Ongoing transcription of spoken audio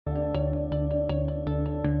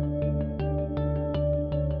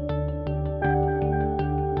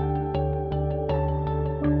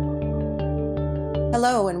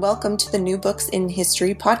Hello, and welcome to the New Books in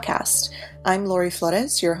History podcast. I'm Lori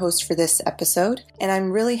Flores, your host for this episode, and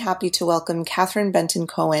I'm really happy to welcome Katherine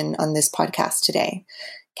Benton-Cohen on this podcast today.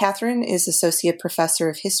 Katherine is Associate Professor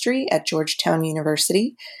of History at Georgetown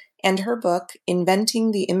University, and her book,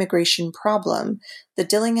 Inventing the Immigration Problem, The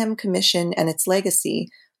Dillingham Commission and Its Legacy,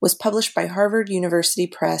 was published by Harvard University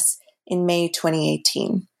Press in May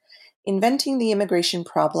 2018. Inventing the Immigration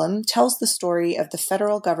Problem tells the story of the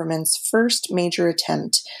federal government's first major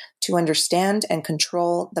attempt to understand and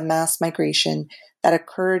control the mass migration that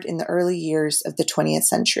occurred in the early years of the 20th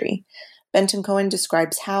century. Benton-Cohen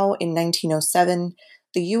describes how, in 1907,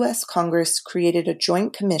 the U.S. Congress created a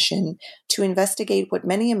joint commission to investigate what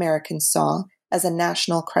many Americans saw as a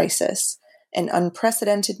national crisis, an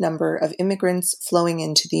unprecedented number of immigrants flowing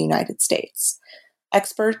into the United States.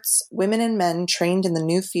 Experts, women and men trained in the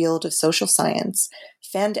new field of social science,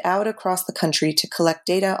 fanned out across the country to collect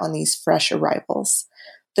data on these fresh arrivals.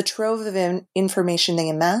 The trove of information they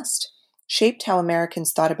amassed shaped how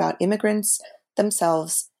Americans thought about immigrants,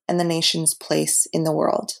 themselves, and the nation's place in the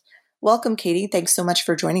world. Welcome, Katie. Thanks so much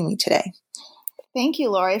for joining me today. Thank you,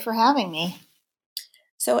 Lori, for having me.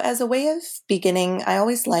 So as a way of beginning, I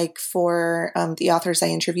always like for the authors I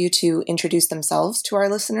interview to introduce themselves to our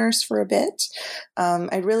listeners for a bit.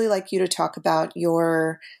 I'd really like you to talk about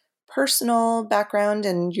your personal background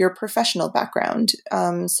and your professional background.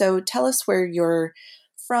 So tell us where you're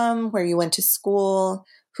from, where you went to school,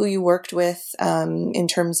 who you worked with in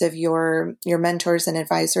terms of your mentors and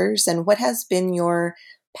advisors, and what has been your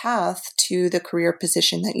path to the career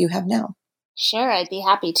position that you have now. Sure, I'd be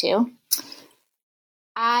happy to.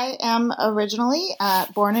 I am originally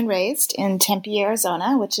born and raised in Tempe,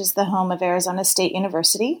 Arizona, which is the home of Arizona State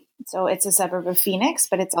University. So it's a suburb of Phoenix,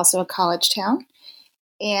 but it's also a college town.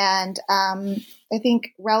 And I think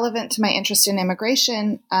relevant to my interest in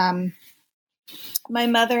immigration, my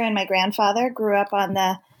mother and my grandfather grew up on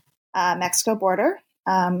the Mexico border.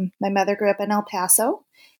 My mother grew up in El Paso,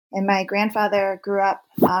 and my grandfather grew up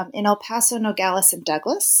in El Paso, Nogales, and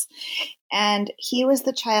Douglas. And he was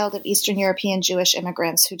the child of Eastern European Jewish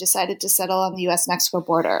immigrants who decided to settle on the U.S.-Mexico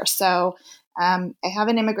border. So I have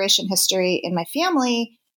an immigration history in my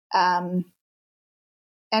family. And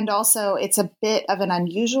also it's a bit of an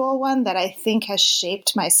unusual one that I think has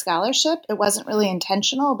shaped my scholarship. It wasn't really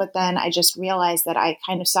intentional, but then I just realized that I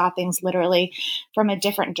kind of saw things literally from a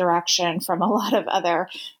different direction from a lot of other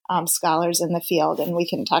scholars in the field. And we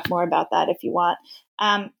can talk more about that if you want.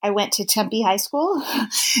 I went to Tempe High School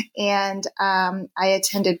and I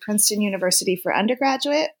attended Princeton University for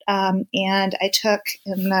undergraduate. And I took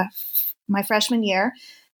in my freshman year,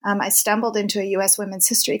 I stumbled into a U.S. women's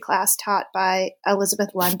history class taught by Elizabeth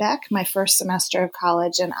Lundbeck my first semester of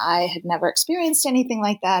college. And I had never experienced anything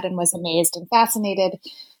like that and was amazed and fascinated.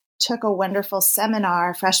 Took a wonderful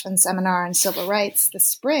seminar, freshman seminar on civil rights the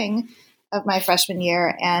spring of my freshman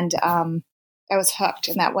year. And I was hooked,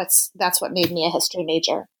 and that's what made me a history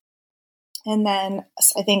major. And then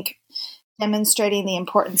I think demonstrating the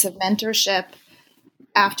importance of mentorship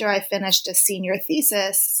after I finished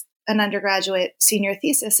an undergraduate senior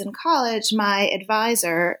thesis in college, my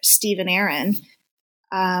advisor, Stephen Aaron,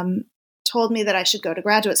 told me that I should go to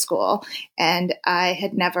graduate school. And I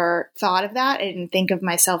had never thought of that. I didn't think of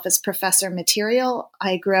myself as professor material.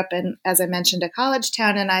 I grew up in, as I mentioned, a college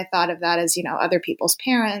town, and I thought of that as, other people's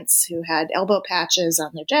parents who had elbow patches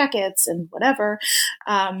on their jackets and whatever.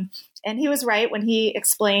 And he was right when he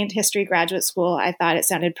explained history graduate school. I thought it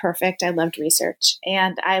sounded perfect. I loved research.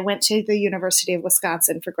 And I went to the University of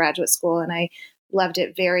Wisconsin for graduate school, and I loved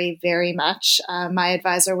it very, very much. My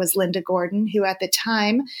advisor was Linda Gordon, who at the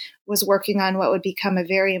time was working on what would become a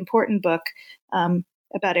very important book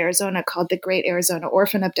about Arizona called The Great Arizona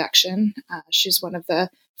Orphan Abduction. She's one of the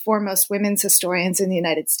foremost women's historians in the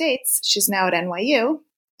United States. She's now at NYU.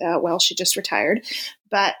 She just retired.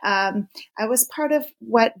 But I was part of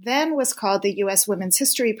what then was called the U.S. Women's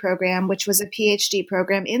History Program, which was a PhD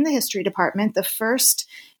program in the history department, the first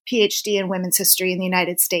PhD in women's history in the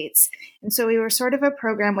United States. And so we were sort of a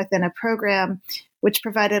program within a program, which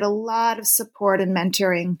provided a lot of support and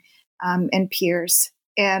mentoring and peers.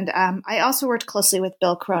 And I also worked closely with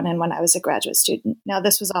Bill Cronin when I was a graduate student. Now,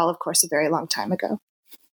 this was all, of course, a very long time ago.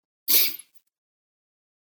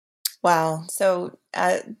 Wow. So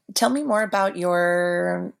tell me more about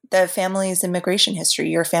the family's immigration history,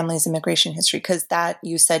 because that,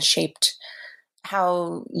 you said, shaped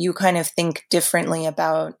how you kind of think differently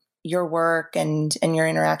about your work and your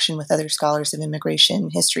interaction with other scholars of immigration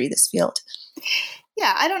history, this field.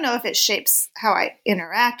 Yeah, I don't know if it shapes how I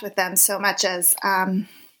interact with them so much as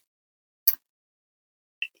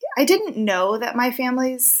I didn't know that my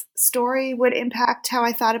family's story would impact how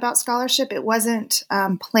I thought about scholarship. It wasn't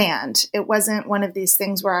planned. It wasn't one of these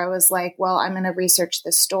things where I was like, well, I'm going to research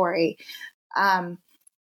this story.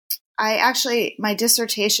 My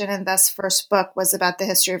dissertation and thus first book was about the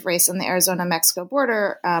history of race on the Arizona-Mexico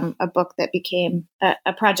border, a book that became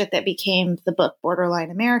a project that became the book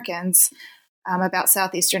Borderline Americans, about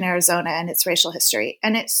southeastern Arizona and its racial history.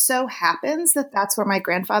 And it so happens that that's where my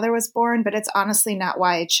grandfather was born, but it's honestly not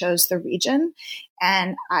why I chose the region.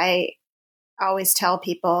 And I always tell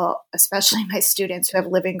people, especially my students who have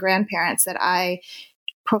living grandparents, that I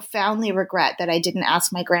profoundly regret that I didn't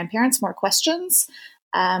ask my grandparents more questions.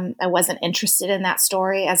 I wasn't interested in that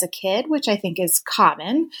story as a kid, which I think is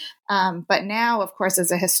common. But now, of course,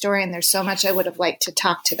 as a historian, there's so much I would have liked to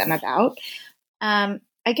talk to them about.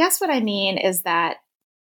 I guess what I mean is that,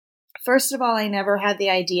 first of all, I never had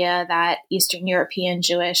the idea that Eastern European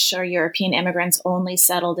Jewish or European immigrants only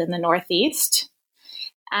settled in the Northeast.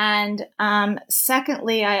 And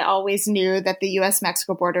secondly, I always knew that the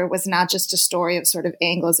U.S.-Mexico border was not just a story of sort of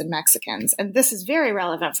Anglos and Mexicans. And this is very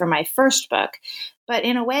relevant for my first book. But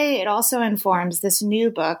in a way, it also informs this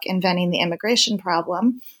new book, Inventing the Immigration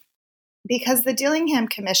Problem, because the Dillingham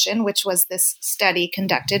Commission, which was this study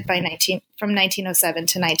conducted from 1907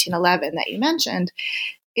 to 1911 that you mentioned,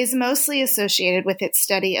 is mostly associated with its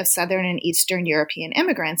study of Southern and Eastern European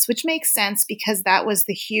immigrants, which makes sense because that was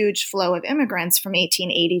the huge flow of immigrants from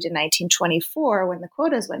 1880 to 1924 when the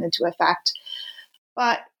quotas went into effect.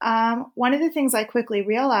 But one of the things I quickly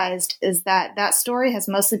realized is that that story has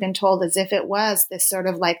mostly been told as if it was this sort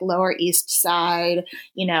of like Lower East Side,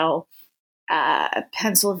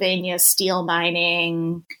 Pennsylvania steel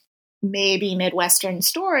mining, maybe Midwestern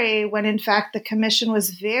story, when in fact the commission was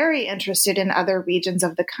very interested in other regions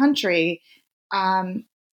of the country, and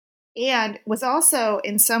was also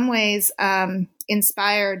in some ways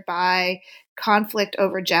inspired by conflict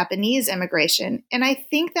over Japanese immigration. And I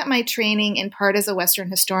think that my training, in part as a Western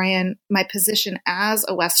historian, my position as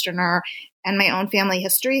a Westerner, and my own family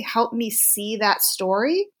history helped me see that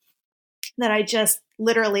story, that I just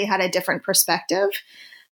literally had a different perspective.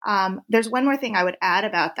 There's one more thing I would add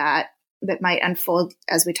about that might unfold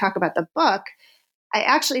as we talk about the book. I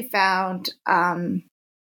actually found,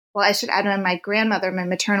 I should add my grandmother, my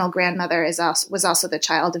maternal grandmother, was also the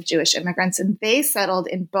child of Jewish immigrants, and they settled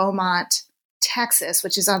in Beaumont, Texas,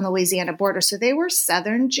 which is on the Louisiana border. So they were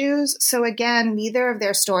Southern Jews. So again, neither of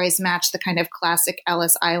their stories match the kind of classic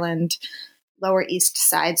Ellis Island, Lower East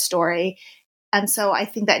Side story. And so I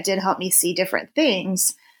think that did help me see different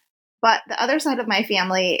things. But the other side of my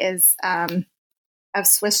family is of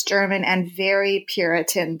Swiss German and very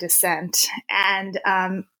Puritan descent. And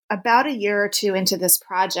about a year or two into this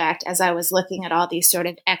project, as I was looking at all these sort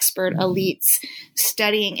of expert elites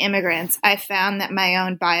studying immigrants, I found that my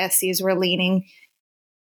own biases were leaning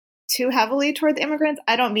too heavily toward the immigrants.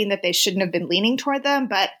 I don't mean that they shouldn't have been leaning toward them,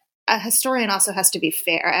 but a historian also has to be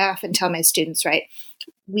fair. I often tell my students, right,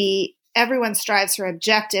 everyone strives for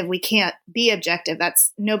objective. We can't be objective.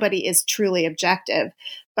 Nobody is truly objective,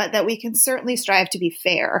 but that we can certainly strive to be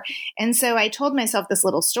fair. And so I told myself this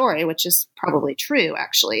little story, which is probably true,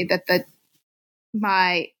 actually, that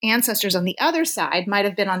my ancestors on the other side might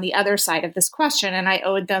have been on the other side of this question, and I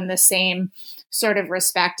owed them the same sort of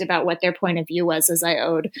respect about what their point of view was as I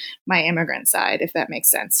owed my immigrant side, if that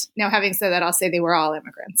makes sense. Now, having said that, I'll say they were all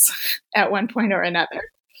immigrants at one point or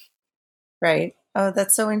another. Right. Oh,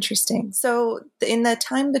 that's so interesting. So in the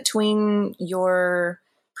time between your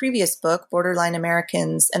previous book, Borderline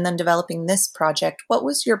Americans, and then developing this project, what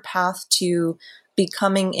was your path to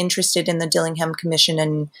becoming interested in the Dillingham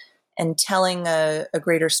Commission and telling a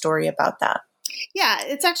greater story about that? Yeah,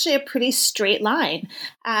 it's actually a pretty straight line.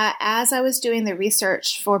 As I was doing the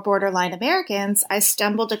research for Borderline Americans, I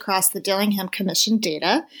stumbled across the Dillingham Commission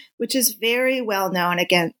data, which is very well known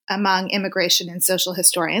again among immigration and social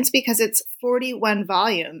historians because it's 41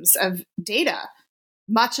 volumes of data,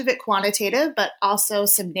 much of it quantitative, but also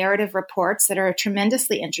some narrative reports that are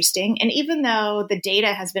tremendously interesting. And even though the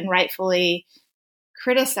data has been rightfully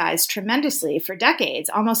criticized tremendously for decades,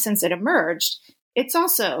 almost since it emerged, it's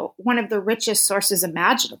also one of the richest sources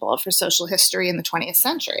imaginable for social history in the 20th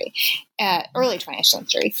century, early 20th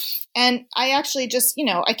century. And I actually just,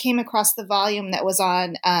 I came across the volume that was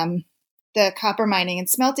on the copper mining and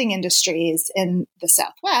smelting industries in the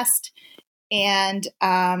Southwest and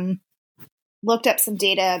looked up some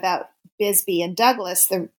data about Bisbee and Douglas,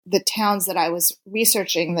 the towns that I was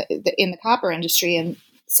researching in the copper industry in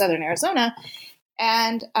southern Arizona.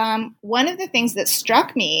 And one of the things that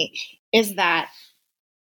struck me is that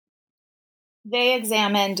they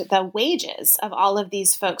examined the wages of all of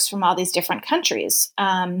these folks from all these different countries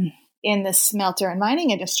in the smelter and mining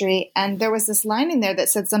industry. And there was this line in there that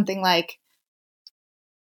said something like,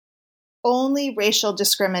 only racial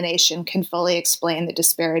discrimination can fully explain the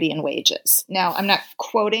disparity in wages. Now, I'm not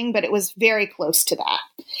quoting, but it was very close to that.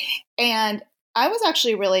 And I was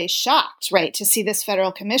actually really shocked, right, to see this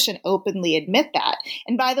federal commission openly admit that.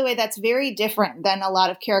 And by the way, that's very different than a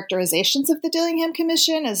lot of characterizations of the Dillingham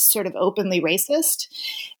Commission as sort of openly racist.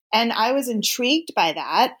 And I was intrigued by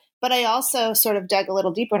that. But I also sort of dug a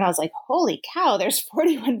little deeper and I was like, holy cow, there's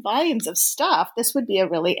 41 volumes of stuff. This would be a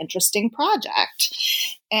really interesting project.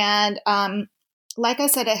 And like I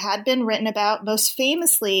said, it had been written about most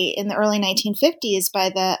famously in the early 1950s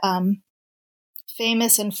by the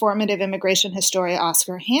famous informative immigration historian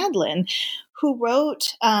Oscar Handlin, who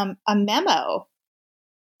wrote a memo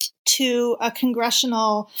to a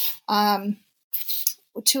congressional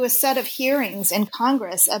to a set of hearings in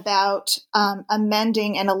Congress about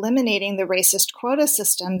amending and eliminating the racist quota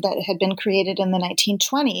system that had been created in the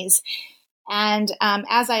 1920s. And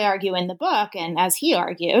as I argue in the book, and as he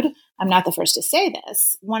argued, I'm not the first to say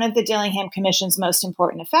this, one of the Dillingham Commission's most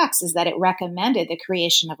important effects is that it recommended the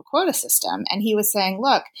creation of a quota system. And he was saying,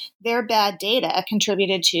 look, their bad data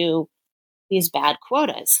contributed to these bad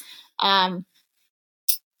quotas. Now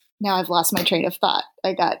I've lost my train of thought.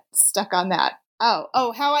 I got stuck on that.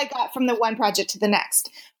 Oh, how I got from the one project to the next.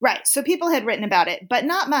 Right. So people had written about it, but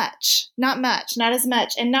not as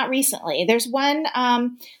much, and not recently. There's one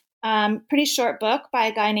pretty short book by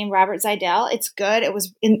a guy named Robert Zeidel. It's good. It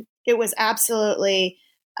was absolutely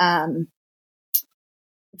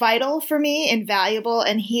vital for me, invaluable,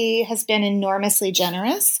 and he has been enormously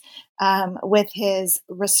generous with his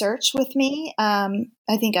research with me.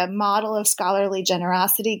 I think a model of scholarly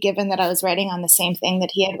generosity, given that I was writing on the same thing that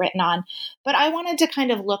he had written on. But I wanted to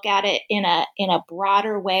kind of look at it in a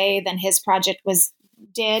broader way than his project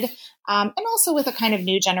did, and also with a kind of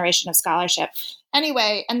new generation of scholarship.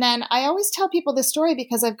 Anyway, and then I always tell people this story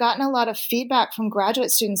because I've gotten a lot of feedback from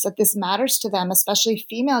graduate students that this matters to them, especially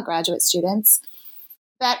female graduate students,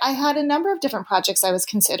 that I had a number of different projects I was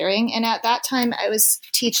considering. And at that time, I was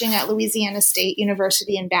teaching at Louisiana State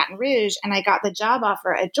University in Baton Rouge, and I got the job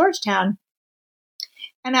offer at Georgetown.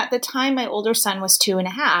 And at the time, my older son was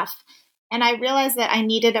 2.5. And I realized that I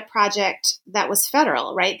needed a project that was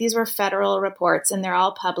federal, right? These were federal reports, and they're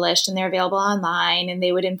all published, and they're available online, and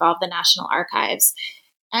they would involve the National Archives.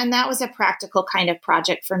 And that was a practical kind of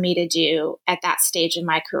project for me to do at that stage in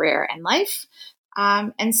my career and life.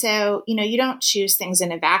 And so, you don't choose things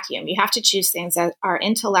in a vacuum. You have to choose things that are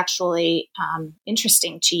intellectually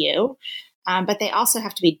interesting to you, but they also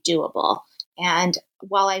have to be doable. And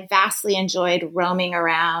while I vastly enjoyed roaming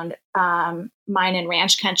around mine and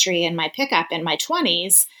ranch country in my pickup in my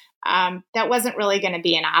 20s, that wasn't really going to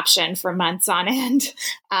be an option for months on end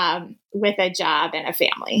with a job and a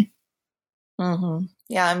family. Mm-hmm.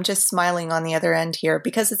 Yeah, I'm just smiling on the other end here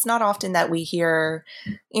because it's not often that we hear,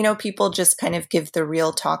 people just kind of give the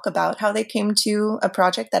real talk about how they came to a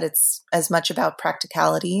project, that it's as much about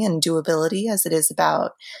practicality and doability as it is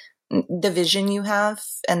about the vision you have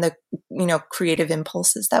and the, creative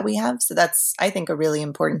impulses that we have. So that's, I think, a really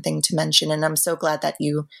important thing to mention. And I'm so glad that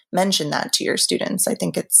you mentioned that to your students. I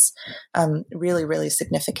think it's really, really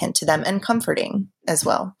significant to them and comforting as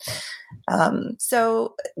well.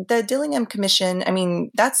 So the Dillingham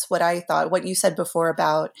Commission, that's what I thought, what you said before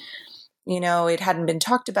about, it hadn't been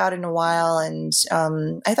talked about in a while. And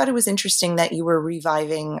I thought it was interesting that you were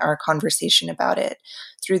reviving our conversation about it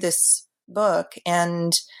through this book.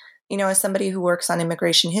 And as somebody who works on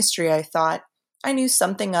immigration history, I thought I knew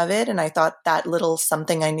something of it, and I thought that little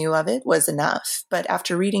something I knew of it was enough. But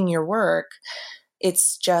after reading your work,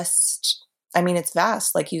 it's just, it's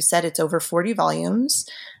vast. Like you said, it's over 40 volumes.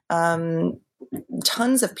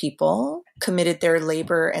 Tons of people committed their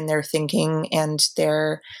labor and their thinking and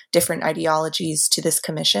their different ideologies to this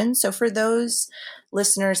commission. So for those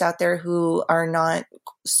listeners out there who are not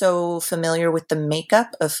so familiar with the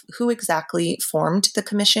makeup of who exactly formed the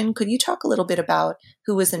commission, could you talk a little bit about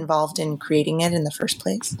who was involved in creating it in the first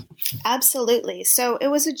place? Absolutely. So it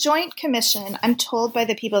was a joint commission. I'm told by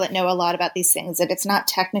the people that know a lot about these things that it's not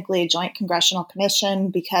technically a joint congressional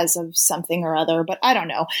commission because of something or other, but I don't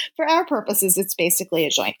know. For our purposes, it's basically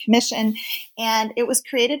a joint commission. And it was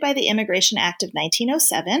created by the Immigration Act of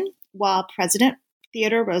 1907 while President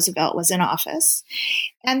Theodore Roosevelt was in office.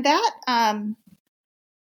 And that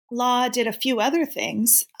law did a few other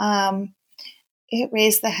things. It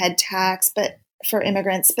raised the head tax for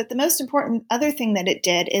immigrants. But the most important other thing that it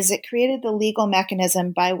did is it created the legal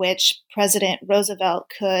mechanism by which President Roosevelt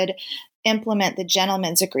could implement the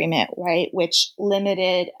Gentleman's Agreement, right, which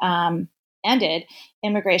ended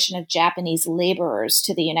immigration of Japanese laborers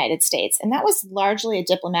to the United States. And that was largely a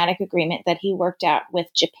diplomatic agreement that he worked out with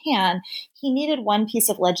Japan. He needed one piece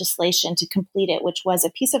of legislation to complete it, which was a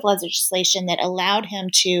piece of legislation that allowed him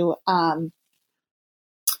to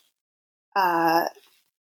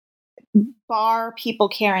bar people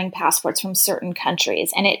carrying passports from certain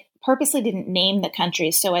countries. And it purposely didn't name the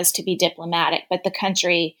country so as to be diplomatic, but the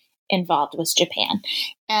country involved was Japan.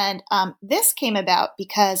 And this came about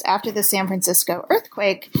because after the San Francisco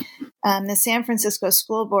earthquake, the San Francisco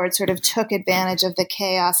School Board sort of took advantage of the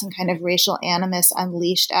chaos and kind of racial animus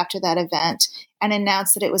unleashed after that event and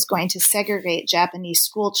announced that it was going to segregate Japanese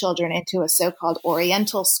school children into a so-called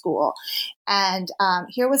Oriental school. And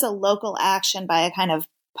here was a local action by a kind of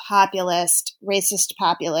racist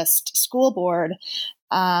populist school board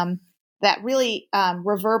that really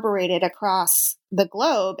reverberated across the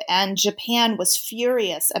globe. And Japan was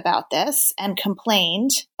furious about this and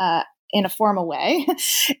complained in a formal way.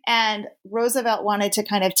 And Roosevelt wanted to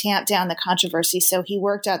kind of tamp down the controversy. So he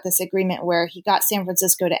worked out this agreement where he got San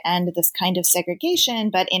Francisco to end this kind of segregation,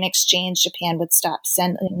 but in exchange, Japan would stop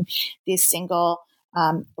sending these single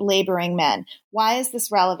laboring men. Why is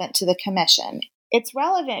this relevant to the commission? It's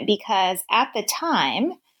relevant because at the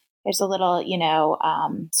time, there's a little,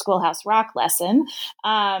 Schoolhouse Rock lesson.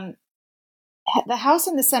 The House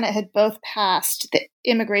and the Senate had both passed the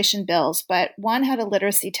immigration bills, but one had a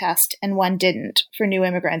literacy test and one didn't for new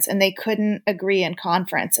immigrants, and they couldn't agree in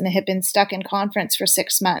conference, and it had been stuck in conference for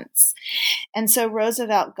 6 months. And so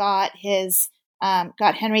Roosevelt got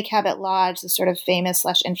Henry Cabot Lodge, the sort of famous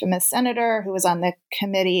 / infamous senator who was on the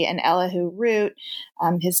committee, and Elihu Root,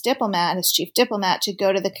 his chief diplomat, to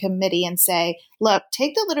go to the committee and say, look,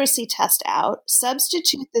 take the literacy test out,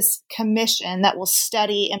 substitute this commission that will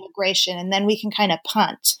study immigration, and then we can kind of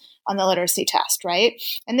punt on the literacy test, right?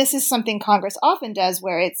 And this is something Congress often does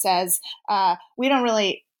where it says, we don't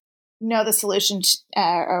really know the solution,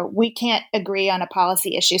 or we can't agree on a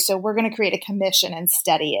policy issue, so we're going to create a commission and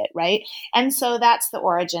study it, right? And so that's the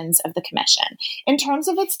origins of the commission. In terms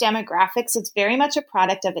of its demographics, it's very much a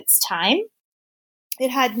product of its time. It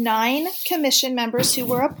had 9 commission members who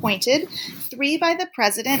were appointed, 3 by the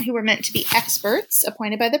president who were meant to be experts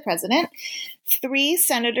appointed by the president, 3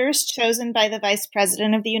 senators chosen by the vice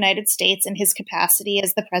president of the United States in his capacity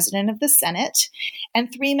as the president of the Senate,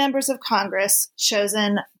 and 3 members of Congress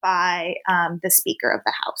chosen by the Speaker of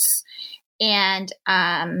the House. And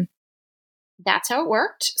that's how it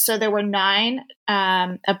worked. So there were 9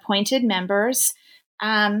 appointed members.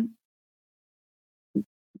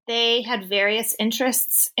 They had various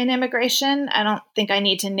interests in immigration. I don't think I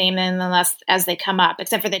need to name them unless as they come up,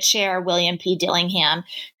 except for the chair, William P. Dillingham,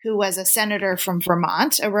 who was a senator from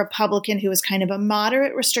Vermont, a Republican who was kind of a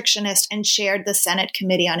moderate restrictionist and chaired the Senate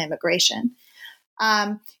Committee on Immigration.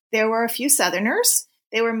 There were a few Southerners.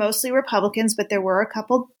 They were mostly Republicans, but there were a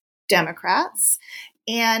couple Democrats.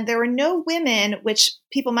 And there were no women, which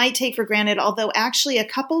people might take for granted, although actually a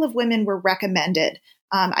couple of women were recommended.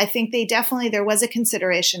 I think there was a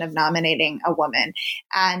consideration of nominating a woman.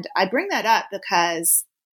 And I bring that up because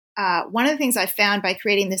one of the things I found by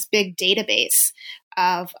creating this big database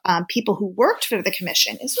of people who worked for the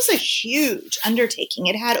commission, this was a huge undertaking.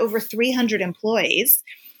 It had over 300 employees.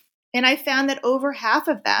 And I found that over half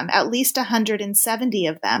of them, at least 170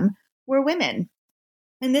 of them, were women.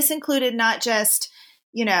 And this included not just,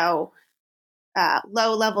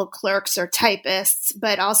 low-level clerks or typists,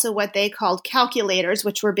 but also what they called calculators,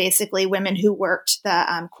 which were basically women who worked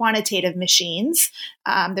the quantitative machines,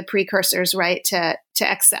 the precursors, right, to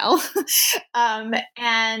Excel,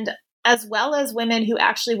 and as well as women who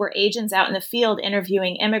actually were agents out in the field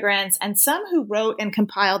interviewing immigrants, and some who wrote and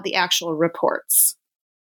compiled the actual reports.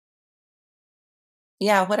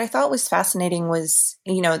 Yeah, what I thought was fascinating was,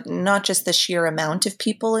 not just the sheer amount of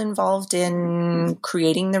people involved in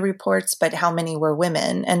creating the reports, but how many were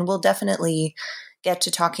women. And we'll definitely get to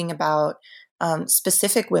talking about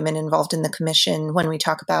specific women involved in the commission when we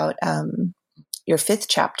talk about your 5th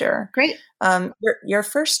chapter. Great. Your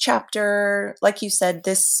first chapter, like you said,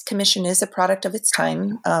 this commission is a product of its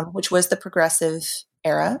time, which was the progressive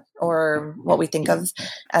era, or what we think of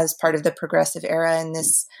as part of the progressive era, and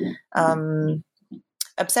this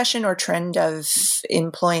obsession or trend of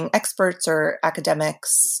employing experts or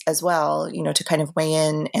academics as well, to kind of weigh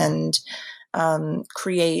in and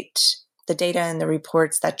create the data and the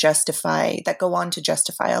reports that go on to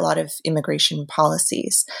justify a lot of immigration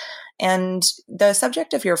policies. And the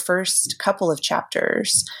subject of your first couple of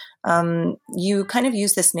chapters you kind of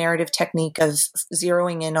use this narrative technique of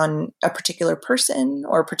zeroing in on a particular person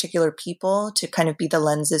or particular people to kind of be the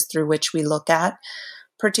lenses through which we look at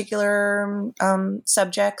particular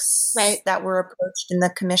subjects that were approached in the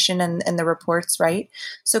commission and the reports, right?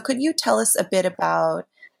 So could you tell us a bit about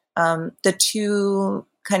the two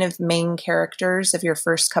kind of main characters of your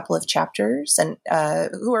first couple of chapters, and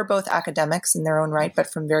who are both academics in their own right,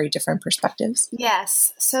 but from very different perspectives?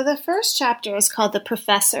 Yes. So the first chapter is called The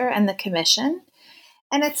Professor and the Commission.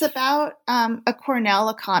 And it's about a Cornell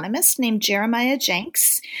economist named Jeremiah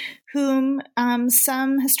Jenks, whom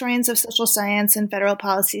some historians of social science and federal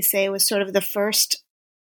policy say was sort of the first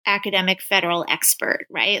academic federal expert,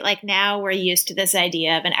 right? Like now we're used to this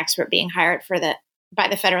idea of an expert being hired by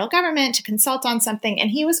the federal government to consult on something. And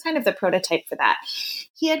he was kind of the prototype for that.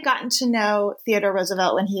 He had gotten to know Theodore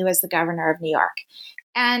Roosevelt when he was the governor of New York.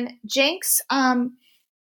 And Jenks,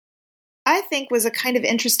 I think, was a kind of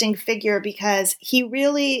interesting figure because he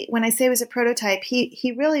really, when I say he was a prototype,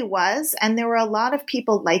 he really was. And there were a lot of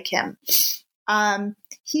people like him.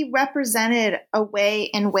 He represented a way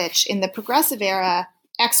in which, in the progressive era,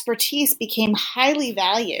 expertise became highly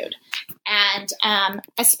valued, and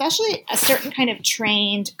especially a certain kind of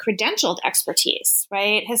trained, credentialed expertise,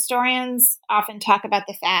 right? Historians often talk about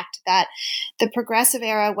the fact that the progressive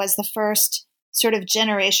era was the first sort of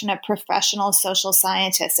generation of professional social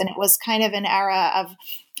scientists, and it was kind of an era of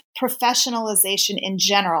professionalization in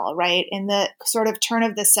general, right? In the sort of turn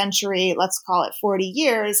of the century, let's call it 40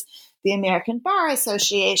 years, the American Bar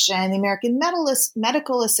Association, the American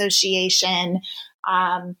Medical Association,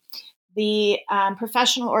 the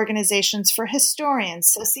professional organizations for historians,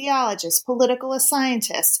 sociologists, political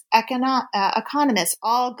scientists, economists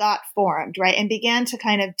all got formed, right, and began to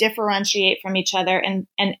kind of differentiate from each other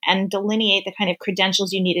and delineate the kind of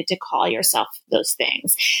credentials you needed to call yourself those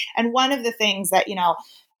things. And one of the things that,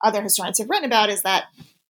 other historians have written about is that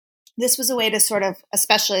this was a way to sort of,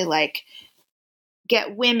 especially like,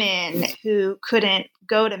 get women who couldn't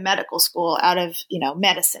go to medical school out of,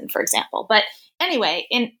 medicine, for example. But anyway,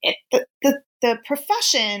 the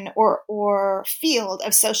profession or field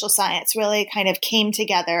of social science really kind of came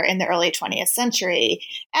together in the early 20th century.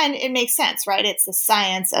 And it makes sense, right? It's the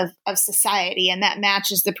science of society, and that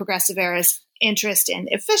matches the progressive era's interest in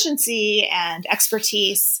efficiency and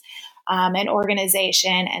expertise and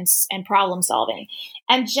organization and problem solving.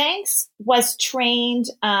 And Jenks was trained,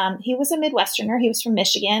 he was a Midwesterner, he was from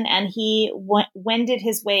Michigan, and he wended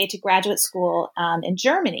his way to graduate school in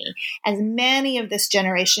Germany. As many of this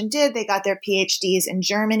generation did, they got their PhDs in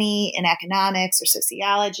Germany in economics or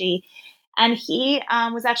sociology. And he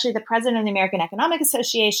was actually the president of the American Economic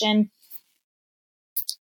Association.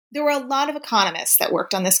 There were a lot of economists that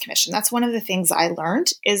worked on this commission. That's one of the things I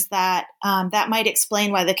learned, is that that might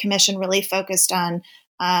explain why the commission really focused on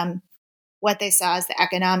what they saw as the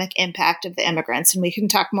economic impact of the immigrants. And we can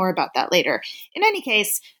talk more about that later. In any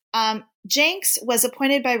case, Jenks was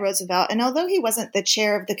appointed by Roosevelt. And although he wasn't the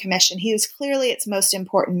chair of the commission, he was clearly its most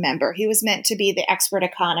important member. He was meant to be the expert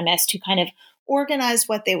economist who kind of organized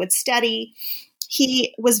what they would study.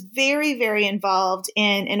 He was very, very involved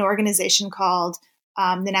in an organization called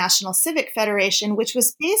the National Civic Federation, which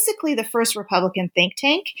was basically the first Republican think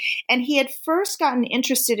tank. And he had first gotten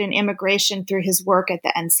interested in immigration through his work at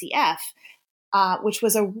the NCF, which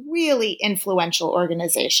was a really influential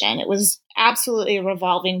organization. It was absolutely a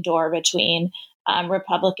revolving door between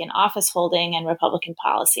Republican office holding and Republican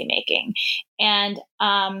policy making. And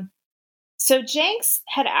so Jenks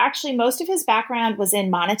had actually, most of his background was in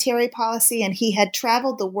monetary policy, and he had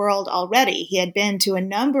traveled the world already. He had been to a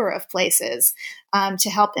number of places to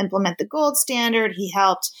help implement the gold standard. He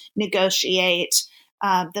helped negotiate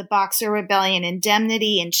the Boxer Rebellion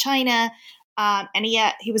indemnity in China. And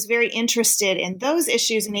he was very interested in those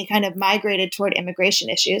issues, and he kind of migrated toward immigration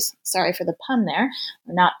issues. Sorry for the pun there.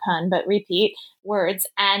 Or not pun, but repeat words.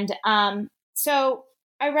 And so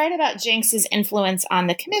I write about Jenks's influence on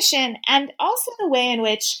the commission, and also the way in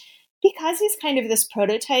which, because he's kind of this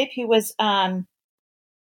prototype, he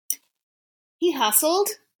hustled,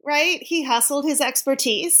 right? He hustled his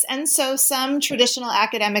expertise. And so some traditional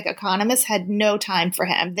academic economists had no time for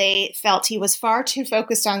him. They felt he was far too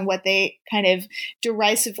focused on what they kind of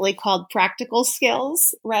derisively called practical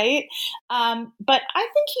skills, right? But I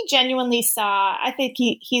think he genuinely I think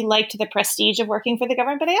he liked the prestige of working for the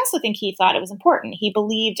government, but I also think he thought it was important. He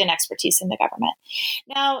believed in expertise in the government.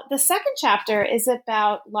 Now, the second chapter is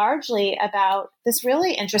largely about this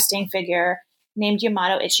really interesting figure named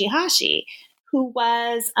Yamato Ichihashi, who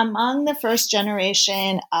was among the first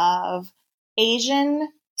generation of Asian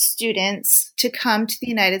students to come to the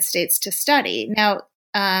United States to study. Now,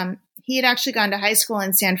 he had actually gone to high school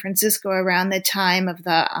in San Francisco around the time of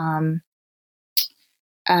the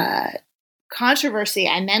controversy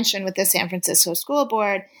I mentioned with the San Francisco School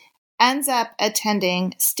Board, ends up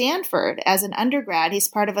attending Stanford as an undergrad. He's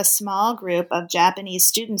part of a small group of Japanese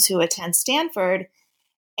students who attend Stanford,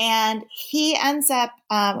 and he ends up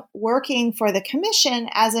working for the commission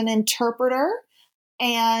as an interpreter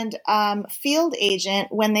and field agent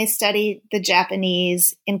when they studied the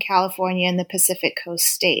Japanese in California and the Pacific Coast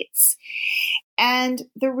states. And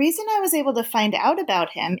the reason I was able to find out about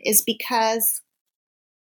him is because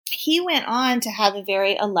he went on to have a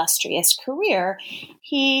very illustrious career.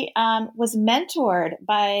 He was mentored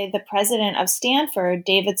by the president of Stanford,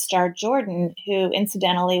 David Starr Jordan, who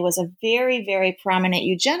incidentally was a very, very prominent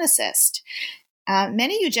eugenicist.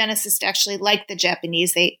 Many eugenicists actually like the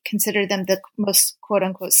Japanese. They consider them the most, quote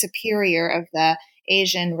unquote, superior of the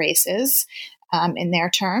Asian races in their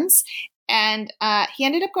terms. And he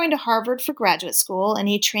ended up going to Harvard for graduate school, and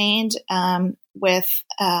he trained with,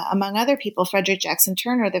 among other people, Frederick Jackson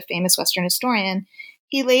Turner, the famous Western historian.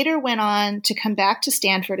 He later went on to come back to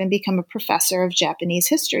Stanford and become a professor of Japanese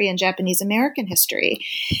history and Japanese American history.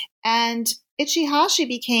 And Ichihashi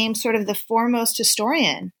became sort of the foremost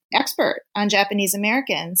historian, expert on Japanese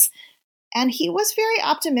Americans. And he was very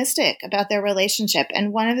optimistic about their relationship.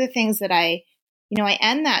 And one of the things that I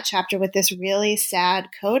end that chapter with this really sad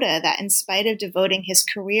coda that in spite of devoting his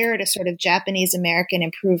career to sort of Japanese American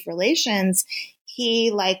improved relations,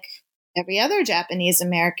 he, like every other Japanese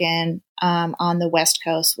American on the West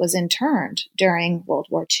Coast, was interned during World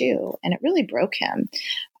War II. And it really broke him.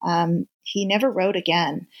 He never wrote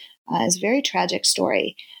again. It's a very tragic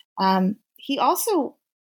story. He also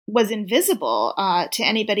was invisible to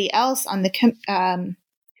anybody else on the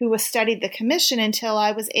who studied the commission until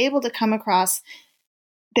I was able to come across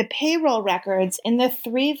the payroll records in the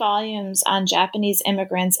 3 volumes on Japanese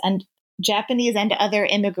immigrants and Japanese and other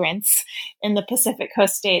immigrants in the Pacific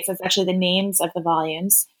Coast states. That's actually the names of the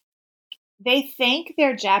volumes. They thank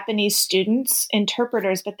their Japanese students,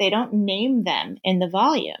 interpreters, but they don't name them in the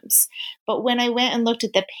volumes. But when I went and looked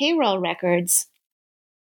at the payroll records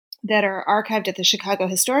that are archived at the Chicago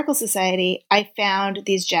Historical Society, I found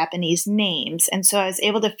these Japanese names. And so I was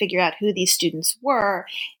able to figure out who these students were.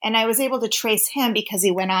 And I was able to trace him because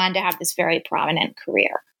he went on to have this very prominent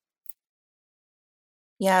career.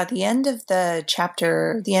 Yeah, the end of the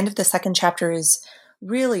second chapter is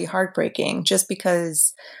really heartbreaking, just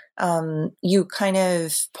because you kind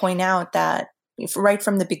of point out that right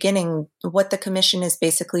from the beginning, what the commission is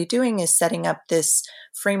basically doing is setting up this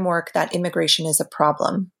framework that immigration is a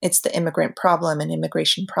problem. It's the immigrant problem, an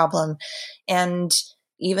immigration problem. And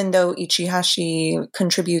even though Ichihashi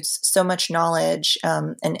contributes so much knowledge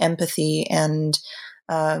and empathy and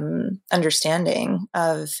understanding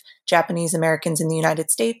of Japanese Americans in the United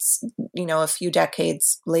States, a few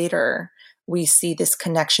decades later, we see this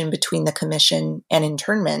connection between the commission and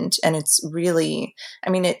internment. And it's really,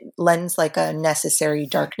 it lends like a necessary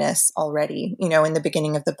darkness already, in the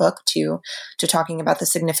beginning of the book to talking about the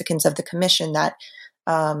significance of the commission that,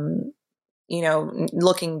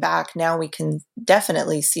 looking back now, we can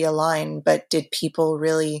definitely see a line, but did people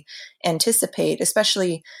really anticipate,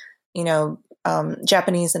 especially,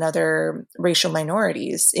 Japanese and other racial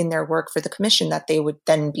minorities in their work for the commission, that they would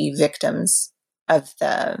then be victims of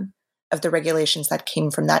the regulations that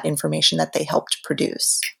came from that information that they helped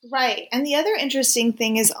produce. Right. And the other interesting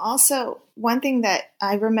thing is also one thing that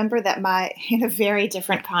I remember that in a very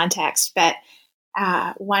different context, but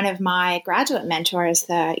one of my graduate mentors,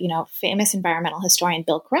 the, famous environmental historian,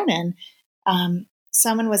 Bill Cronin,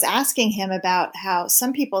 someone was asking him about how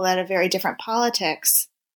some people that have very different politics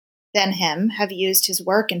than him have used his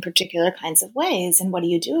work in particular kinds of ways. And what do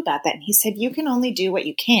you do about that? And he said, you can only do what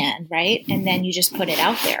you can, right? And then you just put it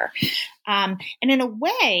out there. And in a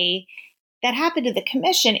way, that happened to the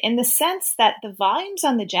commission in the sense that the volumes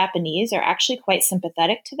on the Japanese are actually quite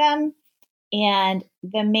sympathetic to them. And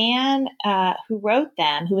the man who wrote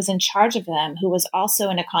them, who was in charge of them, who was also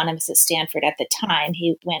an economist at Stanford at the time,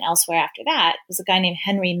 he went elsewhere after that, was a guy named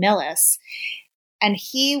Henry Millis. And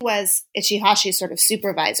he was Ichihashi's sort of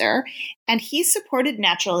supervisor, and he supported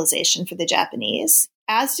naturalization for the Japanese,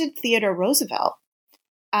 as did Theodore Roosevelt,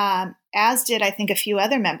 as did, I think, a few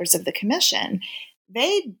other members of the commission.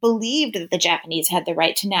 They believed that the Japanese had the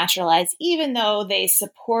right to naturalize, even though they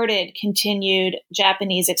supported continued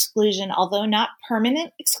Japanese exclusion, although not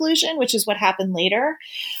permanent exclusion, which is what happened later.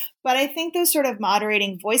 But I think those sort of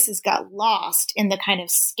moderating voices got lost in the kind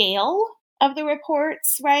of scale of the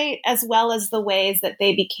reports, right? As well as the ways that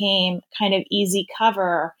they became kind of easy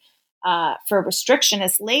cover for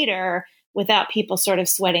restrictionists later without people sort of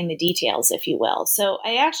sweating the details, if you will. So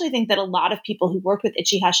I actually think that a lot of people who worked with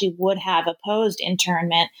Ichihashi would have opposed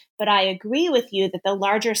internment, but I agree with you that the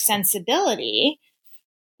larger sensibility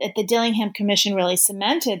that the Dillingham Commission really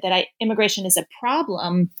cemented that immigration is a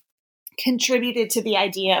problem contributed to the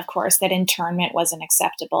idea, of course, that internment was an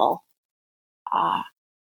acceptable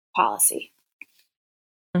policy.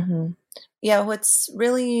 Mm-hmm. Yeah, what's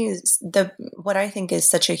really what I think is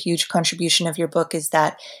such a huge contribution of your book is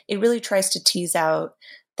that it really tries to tease out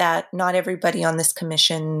that not everybody on this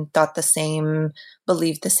commission thought the same,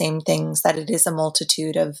 believed the same things, that it is a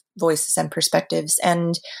multitude of voices and perspectives.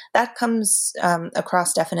 And that comes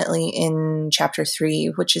across definitely in chapter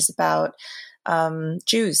 3, which is about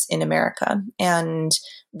Jews in America and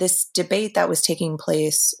this debate that was taking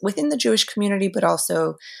place within the Jewish community, but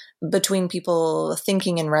also between people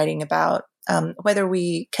thinking and writing about whether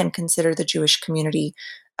we can consider the Jewish community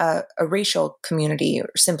a racial community or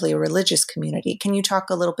simply a religious community. Can you talk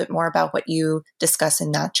a little bit more about what you discuss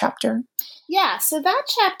in that chapter? Yeah, so that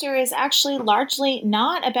chapter is actually largely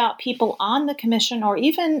not about people on the commission or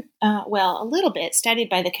even, a little bit studied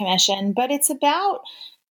by the commission, but it's about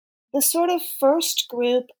the sort of first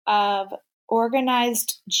group of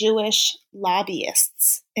organized Jewish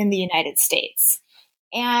lobbyists in the United States.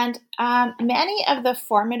 And many of the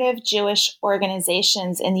formative Jewish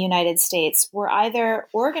organizations in the United States were either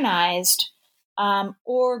organized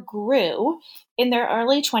or grew in their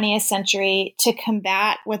early 20th century to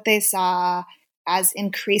combat what they saw as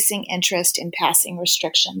increasing interest in passing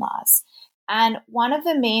restriction laws. And one of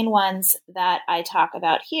the main ones that I talk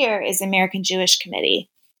about here is the American Jewish Committee.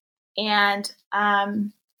 And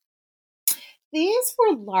the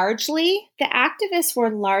activists were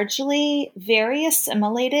largely very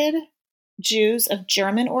assimilated Jews of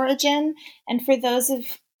German origin. And for those of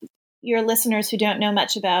your listeners who don't know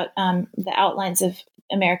much about the outlines of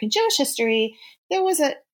American Jewish history, there was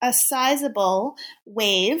a sizable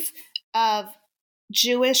wave of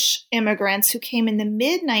Jewish immigrants who came in the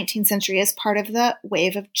mid-19th century as part of the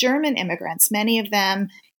wave of German immigrants. Many of them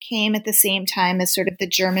came at the same time as sort of the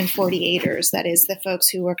German 48ers, that is, the folks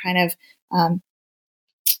who were kind of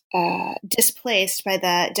displaced by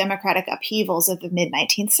the democratic upheavals of the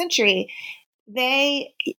mid-19th century.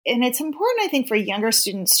 And it's important, I think, for younger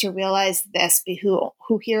students to realize this, who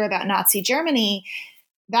hear about Nazi Germany.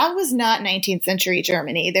 That was not 19th century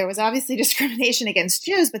Germany. There was obviously discrimination against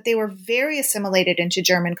Jews, but they were very assimilated into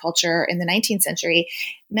German culture in the 19th century.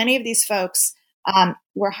 Many of these folks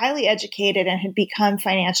were highly educated and had become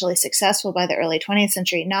financially successful by the early 20th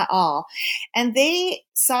century, not all. And they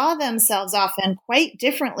saw themselves often quite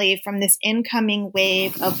differently from this incoming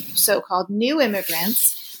wave of so-called new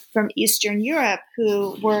immigrants from Eastern Europe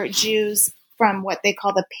who were Jews from what they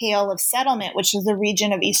call the Pale of Settlement, which was the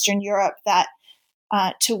region of Eastern Europe that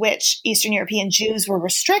to which Eastern European Jews were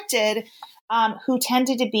restricted, who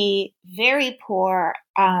tended to be very poor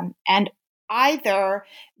and either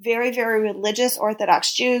very, very religious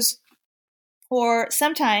Orthodox Jews or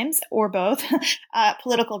sometimes, or both,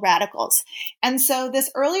 political radicals. And so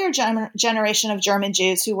this earlier generation of German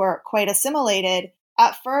Jews who were quite assimilated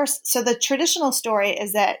at first, so the traditional story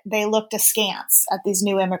is that they looked askance at these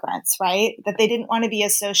new immigrants, right? That they didn't want to be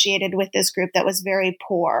associated with this group that was very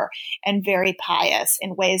poor and very pious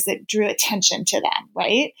in ways that drew attention to them,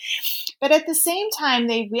 right? But at the same time,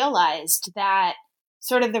 they realized that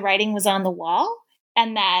sort of the writing was on the wall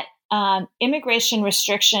and that immigration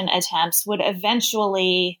restriction attempts would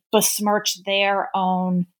eventually besmirch their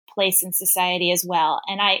own place in society as well.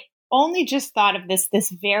 And I only just thought of this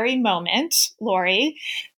very moment, Lori,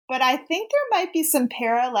 but I think there might be some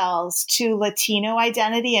parallels to Latino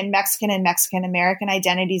identity and Mexican American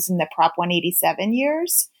identities in the Prop 187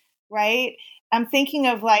 years, right? I'm thinking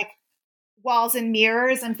of like Walls and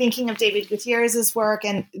Mirrors. I'm thinking of David Gutierrez's work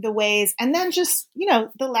and the ways, and then just,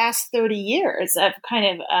 the last 30 years of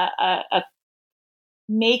kind of a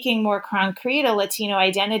making more concrete a Latino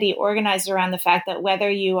identity organized around the fact that whether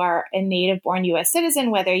you are a native-born U.S.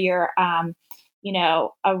 citizen, whether you're, a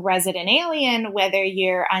resident alien, whether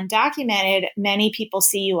you're undocumented, many people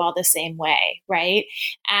see you all the same way, right?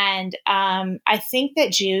 And I think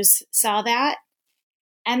that Jews saw that.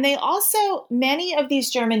 And they also, many of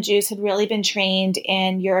these German Jews had really been trained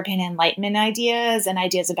in European Enlightenment ideas and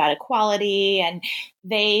ideas about equality. And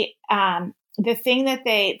they, the thing that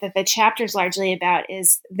the chapter is largely about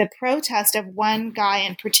is the protest of one guy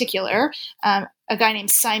in particular, a guy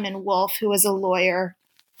named Simon Wolf, who was a lawyer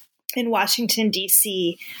in Washington,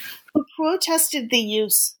 D.C., who protested the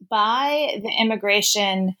use by the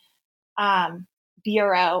Immigration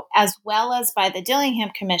Bureau, as well as by the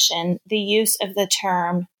Dillingham Commission, the use of the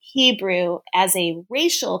term Hebrew as a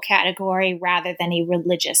racial category rather than a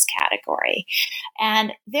religious category.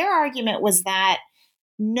 And their argument was that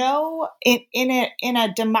no, in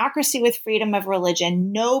a democracy with freedom of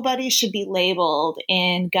religion, nobody should be labeled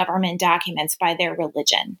in government documents by their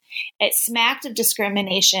religion. It smacked of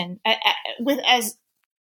discrimination with as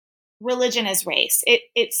religion as race.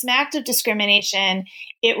 It smacked of discrimination.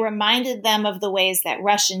 It reminded them of the ways that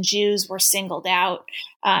Russian Jews were singled out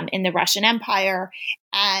in the Russian Empire.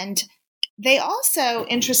 And they also,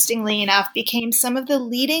 interestingly enough, became some of the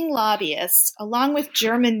leading lobbyists, along with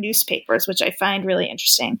German newspapers, which I find really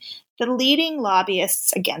interesting, the leading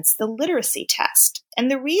lobbyists against the literacy test. And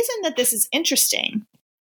the reason that this is interesting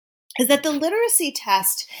is that the literacy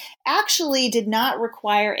test actually did not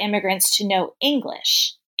require immigrants to know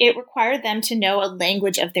English. It required them to know a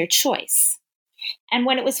language of their choice. And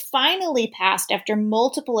when it was finally passed after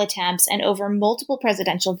multiple attempts and over multiple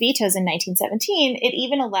presidential vetoes in 1917, it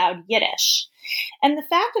even allowed Yiddish. And the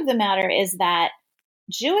fact of the matter is that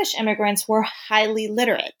Jewish immigrants were highly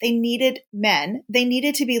literate. They needed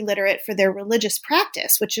to be literate for their religious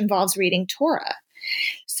practice, which involves reading Torah.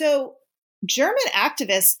 So Jewish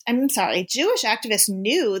activists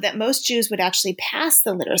knew that most Jews would actually pass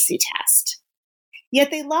the literacy test. Yet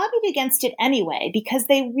they lobbied against it anyway because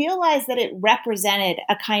they realized that it represented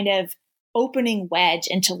a kind of opening wedge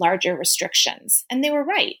into larger restrictions. And they were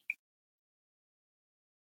right.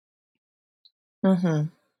 Mm-hmm.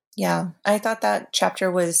 Yeah, I thought that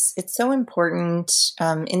chapter it's so important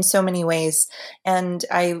in so many ways. And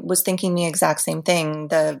I was thinking the exact same thing,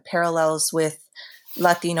 the parallels with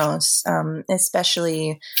Latinos,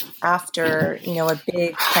 especially after, a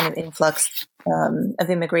big kind of influx of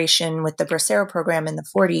immigration with the Bracero program in the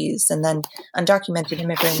 40s, and then undocumented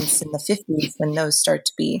immigrants in the 50s, when those start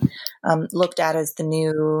to be looked at as the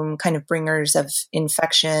new kind of bringers of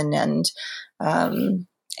infection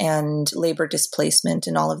and labor displacement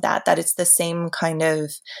and all of that, that it's the same kind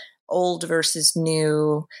of old versus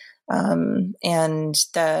new, and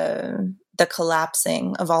the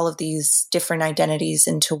collapsing of all of these different identities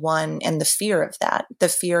into one, and the fear of that, the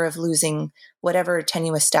fear of losing whatever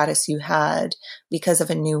tenuous status you had because of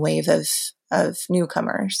a new wave of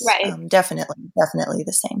newcomers. Right. Definitely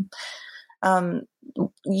the same.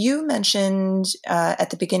 You mentioned at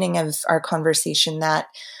the beginning of our conversation that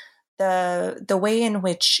the way in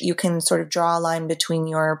which you can sort of draw a line between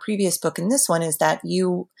your previous book and this one is that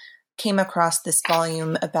you came across this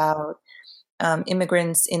volume about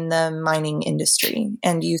immigrants in the mining industry.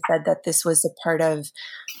 And you said that this was a part of,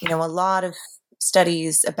 a lot of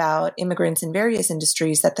studies about immigrants in various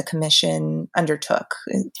industries that the commission undertook,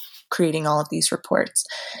 creating all of these reports.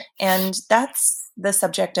 And that's the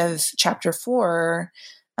subject of chapter 4,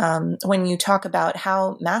 when you talk about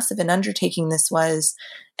how massive an undertaking this was,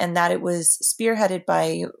 and that it was spearheaded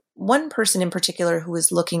by one person in particular who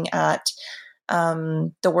was looking at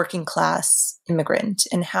the working class immigrant,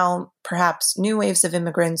 and how perhaps new waves of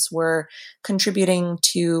immigrants were contributing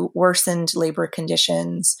to worsened labor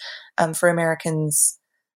conditions for Americans,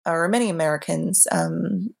 or many Americans.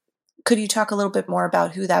 Could you talk a little bit more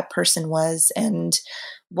about who that person was and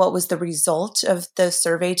what was the result of the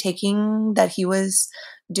survey taking that he was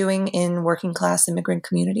doing in working class immigrant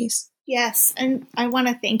communities? Yes. And I want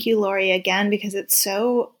to thank you, Lori, again, because it's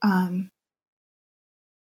so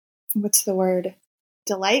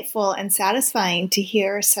delightful and satisfying to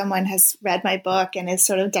hear someone has read my book and is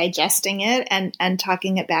sort of digesting it and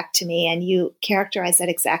talking it back to me. And you characterize that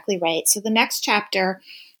exactly right. So the next chapter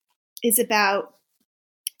is about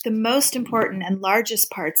the most important and largest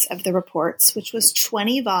parts of the reports, which was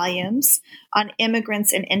 20 volumes on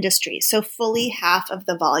immigrants and industry. So fully half of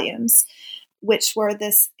the volumes, which were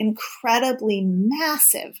this incredibly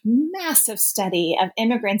massive study of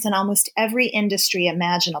immigrants in almost every industry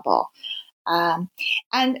imaginable.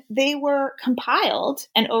 And they were compiled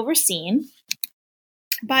and overseen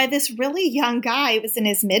by this really young guy who was in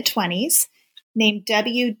his mid-20s named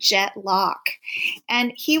W. Jet Locke.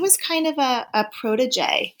 And he was kind of a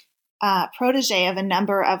protege of a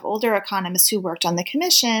number of older economists who worked on the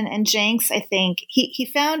commission. And Jenks, I think, he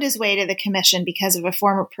found his way to the commission because of a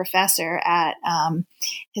former professor at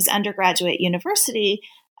his undergraduate university.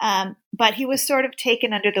 But he was sort of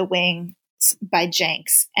taken under the wing by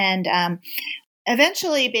Jenks, and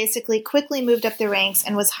eventually basically quickly moved up the ranks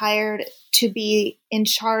and was hired to be in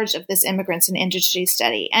charge of this immigrants and industry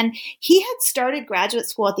study. And he had started graduate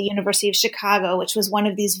school at the University of Chicago, which was one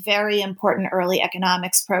of these very important early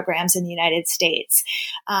economics programs in the United States.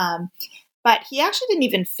 But he actually didn't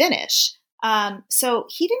even finish. So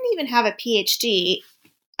he didn't even have a PhD.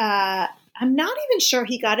 I'm not even sure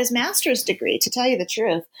he got his master's degree, to tell you the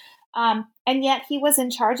truth. And yet he was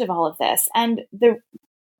in charge of all of this. And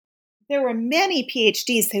there were many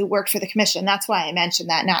PhDs who worked for the commission. That's why I mentioned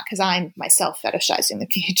that, not because I'm myself fetishizing the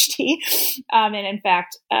PhD. And in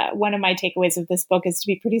fact, one of my takeaways of this book is to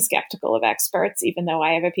be pretty skeptical of experts, even though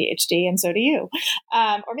I have a PhD and so do you.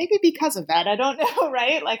 Or maybe because of that, I don't know,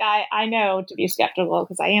 right? Like I know to be skeptical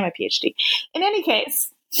because I am a PhD. In any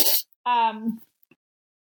case,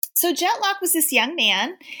 so Jet Locke was this young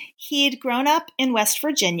man. He'd grown up in West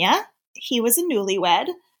Virginia. He was a newlywed.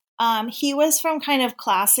 He was from kind of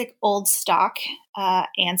classic old stock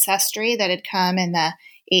ancestry that had come in the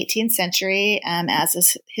 18th century,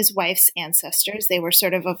 as his wife's ancestors. They were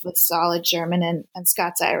sort of a solid German and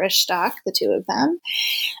Scots-Irish stock, the two of them.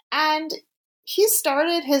 And he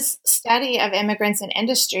started his study of immigrants and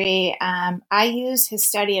industry. I use his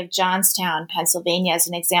study of Johnstown, Pennsylvania as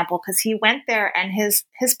an example, because he went there and his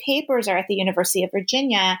papers are at the University of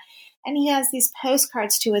Virginia. And he has these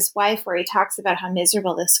postcards to his wife where he talks about how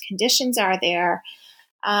miserable the conditions are there.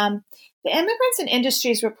 The Immigrants and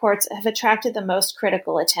Industries reports have attracted the most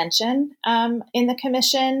critical attention in the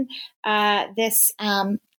commission. This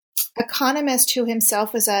economist who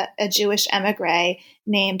himself was a Jewish emigre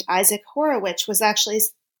named Isaac Horowitz was actually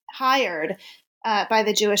hired by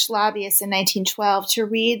the Jewish lobbyists in 1912 to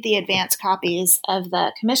read the advance copies of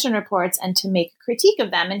the commission reports and to make a critique of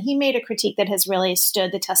them. And he made a critique that has really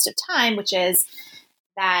stood the test of time, which is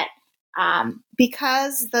that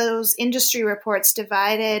because those industry reports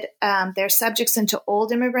divided their subjects into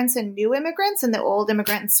old immigrants and new immigrants, and the old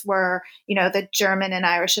immigrants were, the German and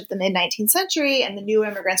Irish of the mid-19th century, and the new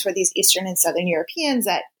immigrants were these Eastern and Southern Europeans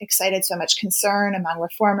that excited so much concern among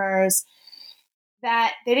reformers,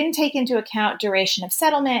 that they didn't take into account duration of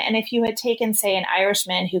settlement. And if you had taken, say, an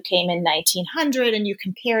Irishman who came in 1900 and you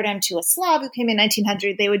compared him to a Slav who came in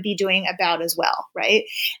 1900, they would be doing about as well, right?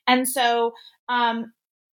 And so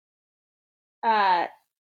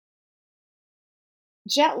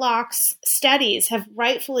Jet Locke's studies have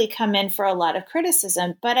rightfully come in for a lot of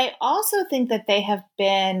criticism, but I also think that they have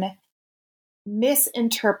been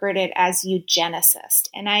misinterpreted as eugenicist.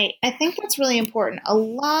 And I think that's really important. A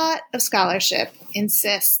lot of scholarship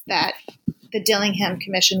insists that the Dillingham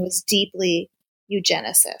Commission was deeply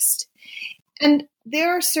eugenicist. And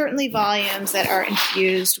there are certainly volumes that are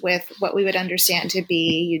infused with what we would understand to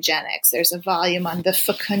be eugenics. There's a volume on the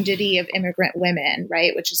fecundity of immigrant women,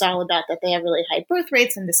 right, which is all about that they have really high birth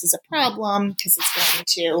rates, and this is a problem because it's going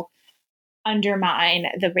to undermine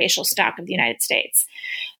the racial stock of the United States.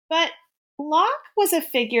 But Locke was a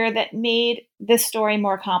figure that made this story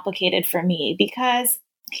more complicated for me because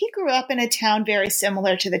he grew up in a town very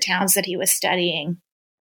similar to the towns that he was studying.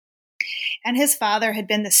 And his father had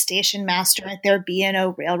been the station master at their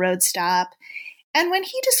B&O railroad stop. And when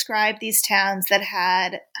he described these towns that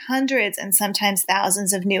had hundreds and sometimes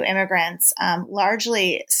thousands of new immigrants,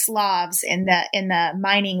 largely Slavs in the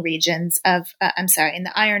mining regions in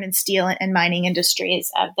the iron and steel and mining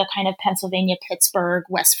industries of the kind of Pennsylvania, Pittsburgh,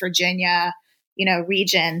 West Virginia,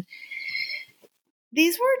 region,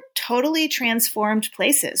 these were totally transformed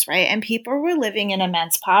places, right? And people were living in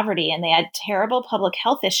immense poverty, and they had terrible public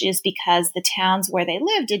health issues because the towns where they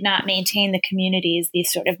lived did not maintain the communities, these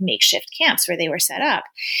sort of makeshift camps where they were set up.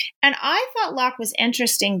 And I thought Locke was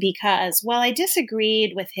interesting because while I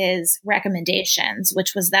disagreed with his recommendations,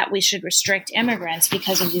 which was that we should restrict immigrants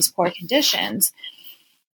because of these poor conditions,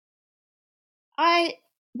 I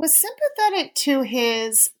was sympathetic to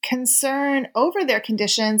his concern over their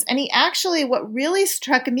conditions. And what really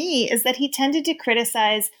struck me is that he tended to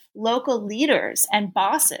criticize local leaders and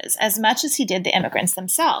bosses as much as he did the immigrants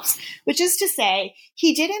themselves, which is to say,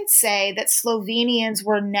 he didn't say that Slovenians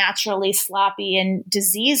were naturally sloppy and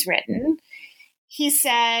disease-ridden. He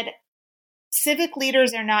said civic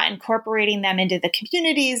leaders are not incorporating them into the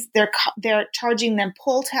communities. They're charging them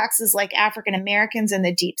poll taxes like African Americans in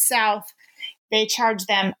the Deep South. They charge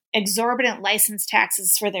them exorbitant license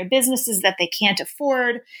taxes for their businesses that they can't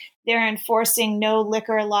afford. They're enforcing no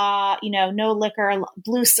liquor law, no liquor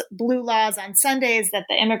blue laws on Sundays that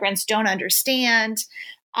the immigrants don't understand.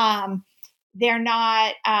 They're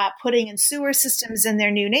not putting in sewer systems in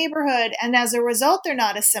their new neighborhood. And as a result, they're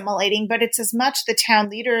not assimilating, but it's as much the town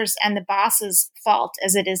leaders and the bosses' fault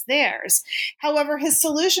as it is theirs. However, his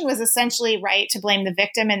solution was essentially right to blame the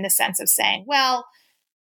victim in the sense of saying, well,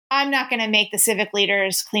 I'm not going to make the civic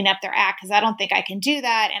leaders clean up their act because I don't think I can do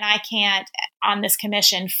that. And I can't, on this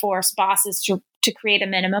commission, force bosses to create a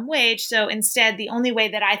minimum wage. So instead, the only way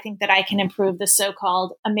that I think that I can improve the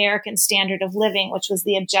so-called American standard of living, which was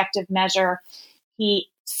the objective measure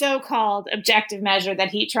that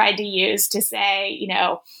he tried to use to say,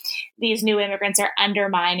 these new immigrants are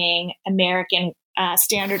undermining American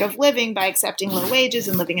standard of living by accepting low wages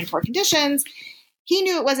and living in poor conditions. He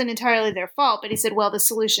knew it wasn't entirely their fault, but he said, well, the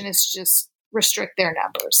solution is to just restrict their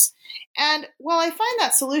numbers. And while I find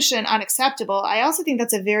that solution unacceptable, I also think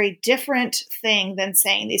that's a very different thing than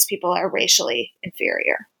saying these people are racially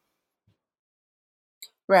inferior.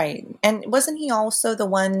 Right. And wasn't he also the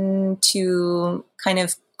one to kind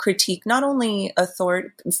of critique not only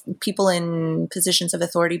people in positions of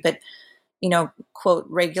authority, but, quote,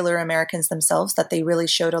 regular Americans themselves, that they really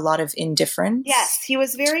showed a lot of indifference? Yes, he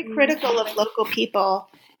was very critical of local people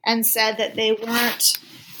and said that they weren't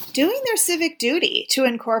doing their civic duty to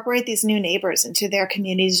incorporate these new neighbors into their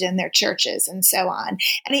communities and their churches and so on.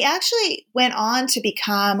 And he actually went on to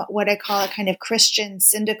become what I call a kind of Christian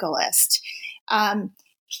syndicalist.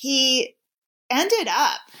 He ended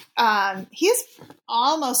up, he's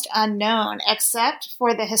almost unknown except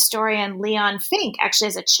for the historian Leon Fink actually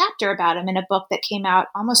has a chapter about him in a book that came out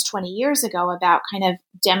almost 20 years ago about kind of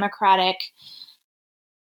democratic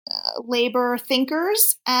labor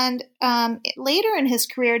thinkers. And later in his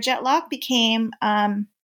career, Jetlock became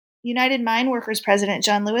United Mine Workers President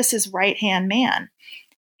John Lewis's right-hand man.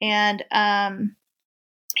 And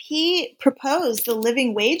he proposed the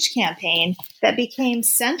living wage campaign that became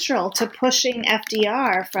central to pushing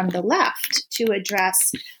FDR from the left to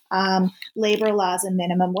address labor laws and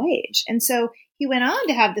minimum wage. And so he went on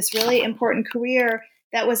to have this really important career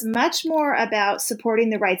that was much more about supporting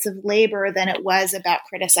the rights of labor than it was about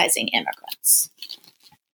criticizing immigrants.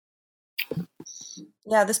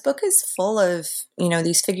 Yeah, this book is full of,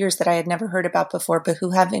 these figures that I had never heard about before, but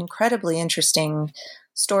who have incredibly interesting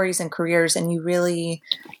stories and careers. And you really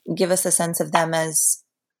give us a sense of them as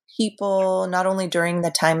people, not only during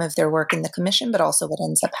the time of their work in the commission, but also what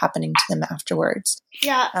ends up happening to them afterwards.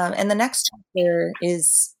 Yeah. And the next chapter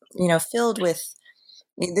is, filled with,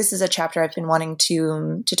 this is a chapter I've been wanting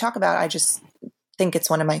to talk about. I just think it's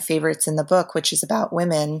one of my favorites in the book, which is about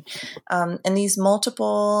women, and these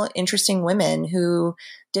multiple interesting women who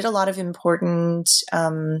did a lot of important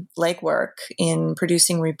legwork in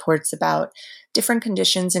producing reports about different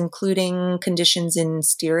conditions, including conditions in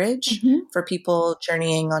steerage for people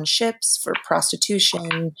journeying on ships, for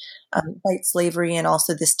prostitution, white slavery, and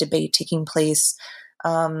also this debate taking place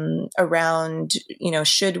around,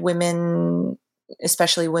 should women,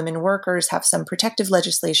 especially women workers, have some protective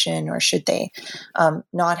legislation, or should they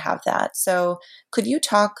not have that? So could you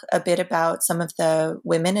talk a bit about some of the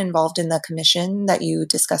women involved in the commission that you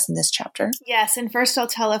discuss in this chapter? Yes. And first I'll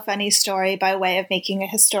tell a funny story by way of making a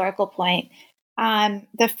historical point.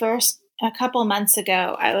 A couple months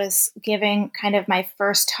ago, I was giving kind of my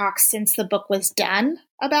first talk since the book was done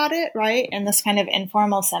about it, right? In this kind of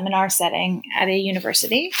informal seminar setting at a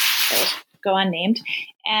university, so go unnamed.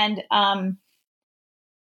 And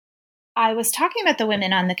I was talking about the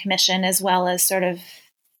women on the commission as well as sort of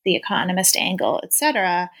the economist angle, et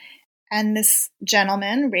cetera. And this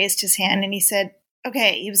gentleman raised his hand and he said,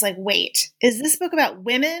 okay, he was like, wait, is this book about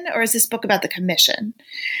women or is this book about the commission?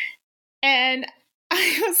 And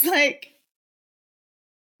I was like,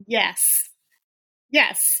 yes,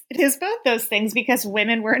 it is both those things because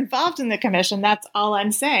women were involved in the commission. That's all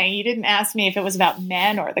I'm saying. You didn't ask me if it was about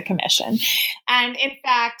men or the commission. And in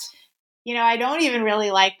fact, I don't even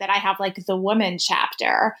really like that I have like the woman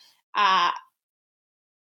chapter, but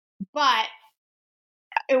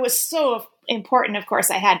it was so important. Of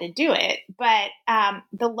course, I had to do it. But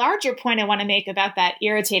the larger point I want to make about that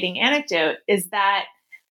irritating anecdote is that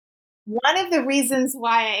one of the reasons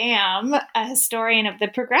why I am a historian of the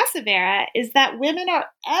progressive era is that women are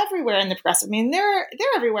everywhere in the progressive. I mean, they're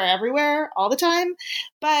everywhere, all the time.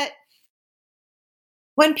 But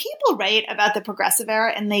when people write about the progressive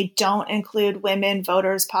era and they don't include women,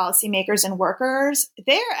 voters, policymakers, and workers,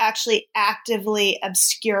 they're actually actively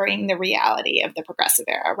obscuring the reality of the progressive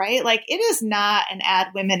era, right? Like, it is not an add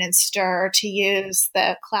women in stir, to use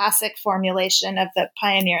the classic formulation of the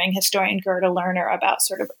pioneering historian Gerda Lerner about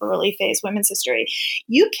sort of early phase women's history.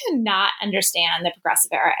 You cannot understand the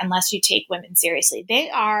progressive era unless you take women seriously. They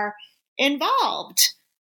are involved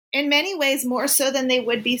in many ways more so than they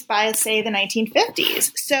would be by, say, the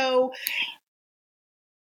 1950s. So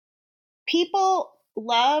people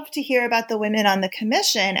love to hear about the women on the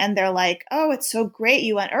commission, and they're like, oh, it's so great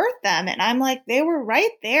you unearthed them. And I'm like, they were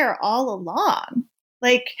right there all along.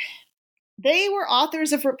 Like, they were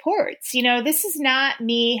authors of reports. This is not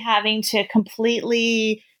me having to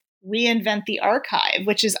completely reinvent the archive,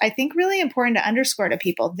 which is, I think, really important to underscore to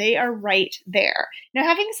people. They are right there. Now,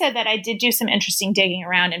 having said that, I did do some interesting digging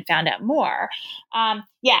around and found out more.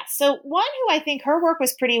 So one who I think her work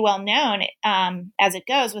was pretty well known as it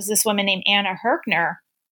goes was this woman named Anna Herkner,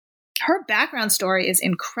 Her background story is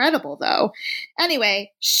incredible, though.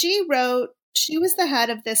 Anyway, she was the head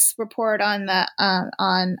of this report on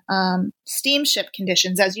the steamship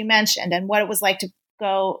conditions, as you mentioned, and what it was like to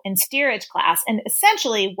go in steerage class. And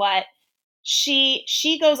essentially what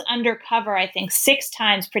she goes undercover, I think, 6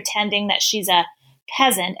 times pretending that she's a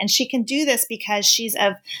peasant. And she can do this because she's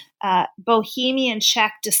of Bohemian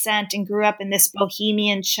Czech descent and grew up in this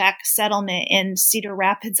Bohemian Czech settlement in Cedar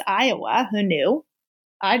Rapids, Iowa. Who knew?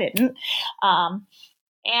 I didn't.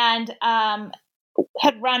 And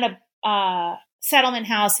had run a settlement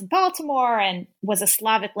house in Baltimore and was a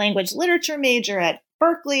Slavic language literature major at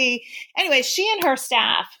Berkeley. Anyway, she and her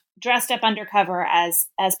staff dressed up undercover as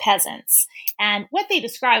peasants. And what they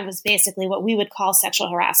described was basically what we would call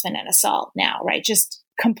sexual harassment and assault now, right? Just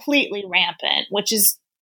completely rampant, which is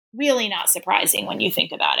really not surprising when you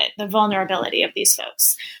think about it, the vulnerability of these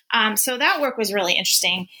folks. So that work was really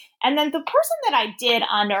interesting. And then the person that I did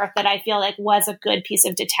unearth that I feel like was a good piece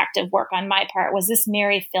of detective work on my part was this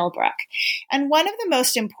Mary Philbrook. And one of the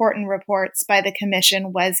most important reports by the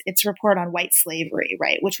commission was its report on white slavery,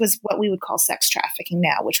 right? Which was what we would call sex trafficking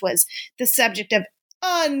now, which was the subject of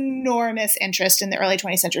enormous interest in the early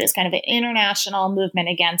 20th century as kind of an international movement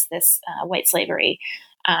against this white slavery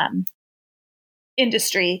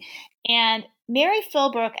industry. And Mary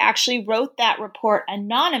Philbrook actually wrote that report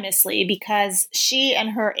anonymously because she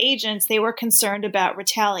and her agents, they were concerned about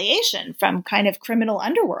retaliation from kind of criminal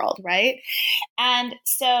underworld, right? And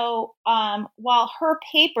so while her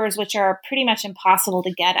papers, which are pretty much impossible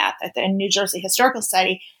to get at the New Jersey Historical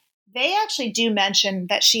Society, they actually do mention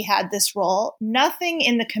that she had this role. Nothing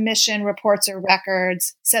in the commission reports or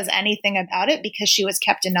records says anything about it because she was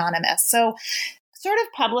kept anonymous. So sort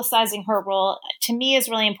of publicizing her role to me is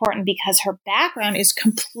really important because her background is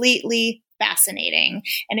completely fascinating.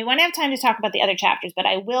 And I won't have time to talk about the other chapters, but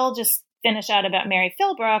I will just finish out about Mary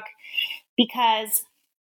Philbrook because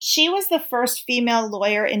she was the first female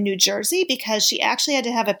lawyer in New Jersey because she actually had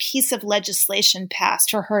to have a piece of legislation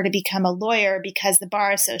passed for her to become a lawyer because the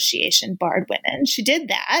Bar Association barred women. She did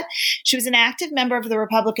that. She was an active member of the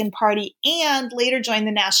Republican Party and later joined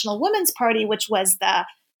the National Women's Party, which was the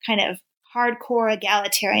kind of hardcore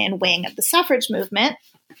egalitarian wing of the suffrage movement.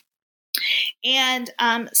 And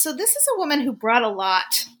so this is a woman who brought a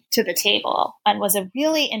lot to the table and was a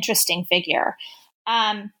really interesting figure.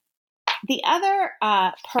 The other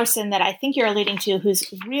person that I think you're alluding to who's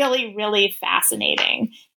really, really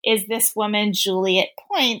fascinating is this woman, Juliet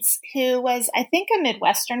Points, who was, I think, a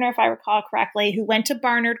Midwesterner, if I recall correctly, who went to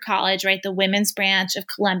Barnard College, right, the women's branch of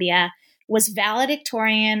Columbia, was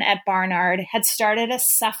valedictorian at Barnard, had started a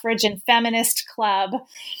suffrage and feminist club.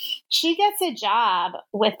 She gets a job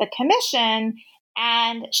with the commission,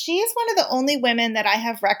 and she is one of the only women that I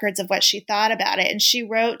have records of what she thought about it. And she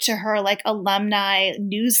wrote to her like alumni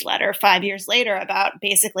newsletter 5 years later about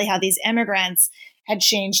basically how these immigrants had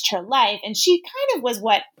changed her life. And she kind of was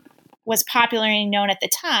what was popularly known at the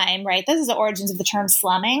time, right? This is the origins of the term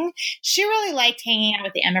slumming. She really liked hanging out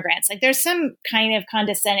with the immigrants. Like there's some kind of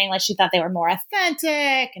condescending, like she thought they were more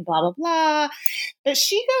authentic and blah, blah, blah. But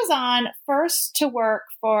she goes on first to work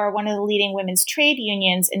for one of the leading women's trade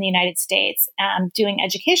unions in the United States, doing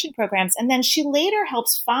education programs. And then she later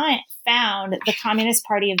helps found the Communist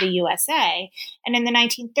Party of the USA. And in the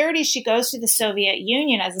 1930s, she goes to the Soviet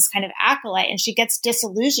Union as this kind of acolyte, and she gets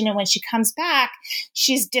disillusioned. And when she comes back,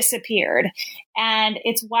 she's disappeared. And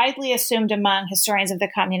it's widely assumed among historians of the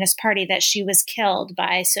Communist Party that she was killed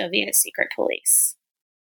by Soviet secret police.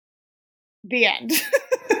 The end.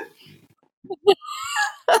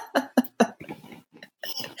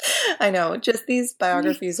 I know. Just these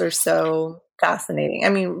biographies are so fascinating. I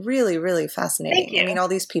mean, really, really fascinating. Thank you. I mean, all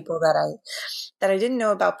these people that I didn't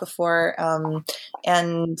know about before.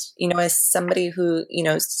 And, as somebody who,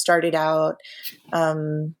 started out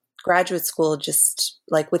graduate school just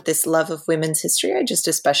like with this love of women's history, I just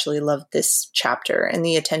especially loved this chapter and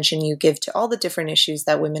the attention you give to all the different issues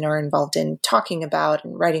that women are involved in talking about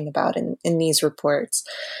and writing about in these reports.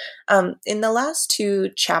 In the last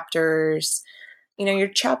 2 chapters, your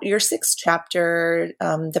 6th chapter,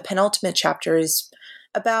 the penultimate chapter is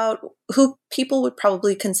about who people would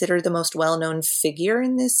probably consider the most well-known figure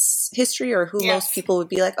in this history, or who most people would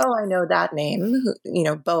be like, oh, I know that name,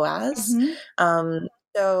 Boaz. Mm-hmm.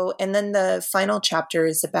 And then the final chapter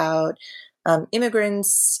is about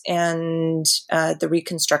immigrants and the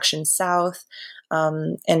Reconstruction South,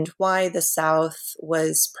 and why the South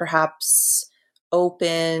was perhaps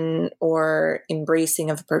open or embracing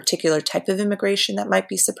of a particular type of immigration that might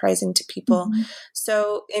be surprising to people. Mm-hmm.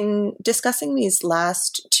 So in discussing these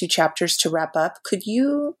last 2 chapters to wrap up, could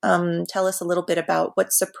you tell us a little bit about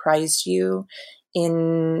what surprised you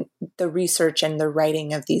in the research and the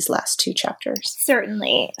writing of these last two chapters?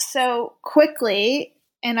 Certainly. So quickly,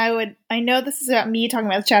 and I know this is about me talking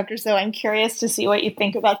about the chapter, so I'm curious to see what you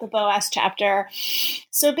think about the Boas chapter.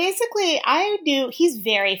 So basically, I knew he's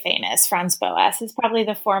very famous. Franz Boas is probably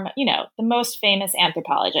the most famous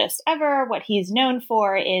anthropologist ever. What he's known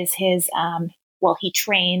for is his, he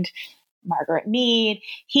trained Margaret Mead.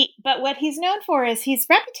 But what he's known for is his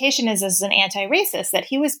reputation is as an anti-racist, that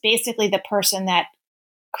he was basically the person that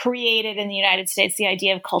created in the United States the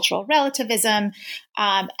idea of cultural relativism,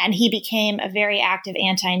 and he became a very active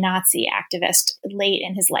anti-Nazi activist late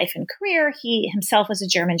in his life and career. He himself was a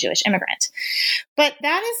German Jewish immigrant. But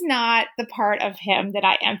that is not the part of him that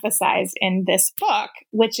I emphasize in this book,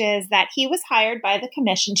 which is that he was hired by the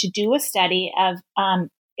commission to do a study of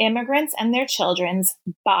immigrants and their children's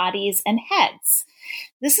bodies and heads.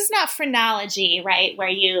 This is not phrenology, right, where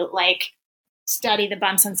you study the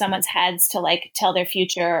bumps on someone's heads to tell their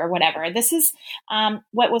future or whatever. This is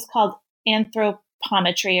what was called anthropometry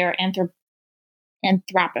or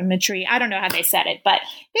anthropometry. I don't know how they said it, but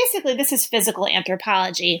basically this is physical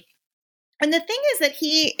anthropology. And the thing is that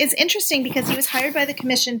he is interesting because he was hired by the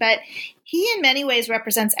commission, but he in many ways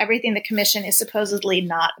represents everything the commission is supposedly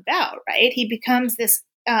not about, right? He becomes this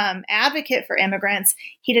advocate for immigrants.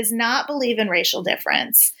 He does not believe in racial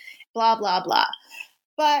difference, blah, blah, blah.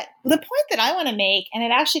 But the point that I want to make, and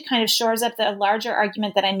it actually kind of shores up the larger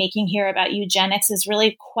argument that I'm making here about eugenics is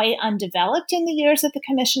really quite undeveloped in the years that the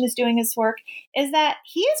commission is doing its work, is that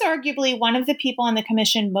he is arguably one of the people on the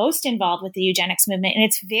commission most involved with the eugenics movement in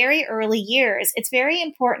its very early years. It's very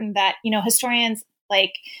important that, historians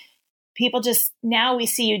people just, now we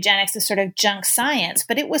see eugenics as sort of junk science,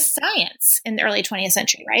 but it was science in the early 20th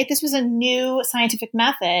century, right? This was a new scientific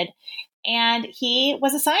method. And he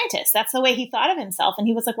was a scientist. That's the way he thought of himself. And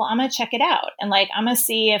he was like, well, I'm going to check it out. And I'm going to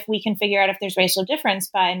see if we can figure out if there's racial difference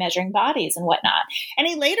by measuring bodies and whatnot. And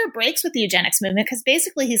he later breaks with the eugenics movement because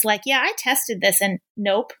basically he's like, yeah, I tested this and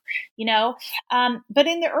nope, but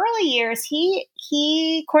in the early years,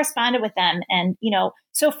 he corresponded with them. And,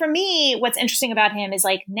 so for me, what's interesting about him is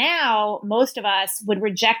now most of us would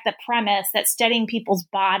reject the premise that studying people's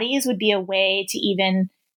bodies would be a way to even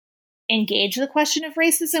engage the question of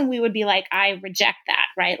racism. We would be like, I reject that,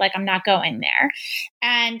 right? I'm not going there.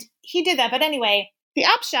 And he did that. But anyway, the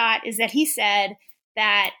upshot is that he said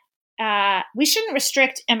that we shouldn't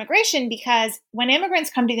restrict immigration because when immigrants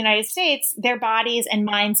come to the United States, their bodies and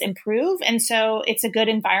minds improve. And so it's a good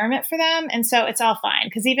environment for them. And so it's all fine.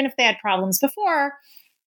 Because even if they had problems before,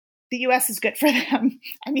 the U.S. is good for them.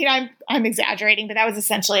 I mean, I'm exaggerating, but that was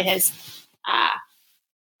essentially his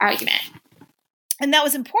argument. And that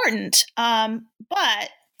was important. But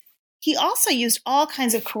he also used all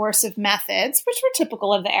kinds of coercive methods, which were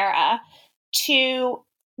typical of the era, to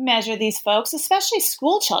measure these folks, especially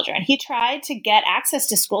school children. He tried to get access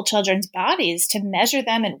to school children's bodies to measure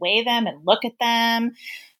them and weigh them and look at them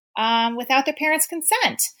without their parents'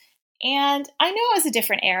 consent. And I know it was a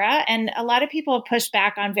different era, and a lot of people pushed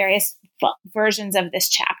back on various versions of this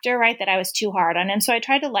chapter, right, that I was too hard on him. So I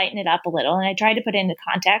tried to lighten it up a little, and I tried to put it into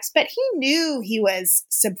context, but he knew he was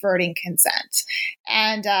subverting consent.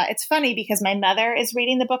 And it's funny because my mother is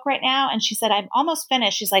reading the book right now, and she said, I'm almost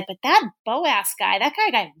finished. She's like, but that Boas guy, that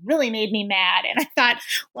guy really made me mad. And I thought,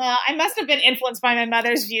 well, I must have been influenced by my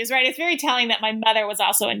mother's views, right? It's very telling that my mother was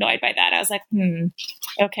also annoyed by that. I was like,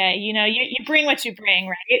 okay, you bring what you bring,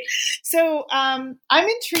 right? So I'm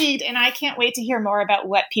intrigued, and I can't wait to hear more about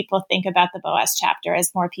what people think about the Boas chapter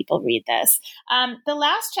as more people read this. The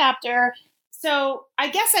last chapter, so I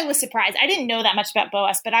guess I was surprised. I didn't know that much about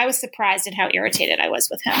Boas, but I was surprised at how irritated I was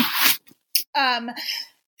with him.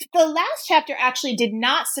 The last chapter actually did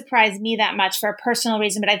not surprise me that much for a personal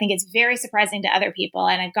reason, but I think it's very surprising to other people,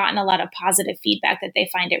 and I've gotten a lot of positive feedback that they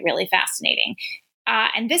find it really fascinating.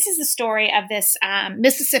 And this is the story of this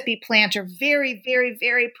Mississippi planter, very, very,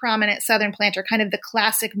 very prominent Southern planter, kind of the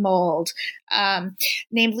classic mold,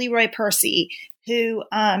 named Leroy Percy, who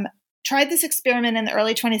tried this experiment in the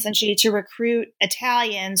early 20th century to recruit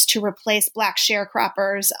Italians to replace Black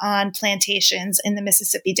sharecroppers on plantations in the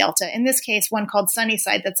Mississippi Delta. In this case, one called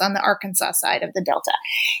Sunnyside that's on the Arkansas side of the Delta.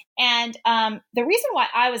 And the reason why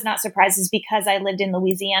I was not surprised is because I lived in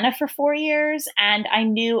Louisiana for 4 years, and I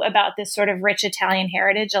knew about this sort of rich Italian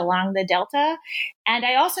heritage along the Delta. And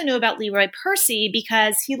I also knew about Leroy Percy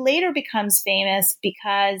because he later becomes famous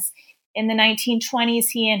because in the 1920s,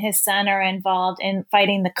 he and his son are involved in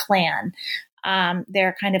fighting the Klan.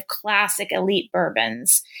 They're kind of classic elite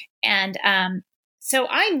Bourbons. And so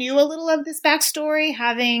I knew a little of this backstory,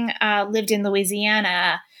 having lived in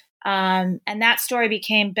Louisiana. And that story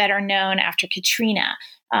became better known after Katrina.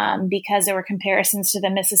 because there were comparisons to the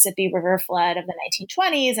Mississippi River flood of the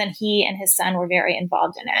 1920s, and he and his son were very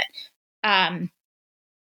involved in it.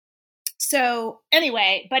 So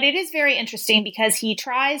anyway, but it is very interesting because he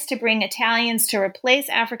tries to bring Italians to replace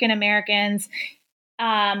African Americans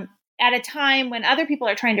at a time when other people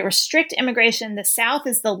are trying to restrict immigration. The South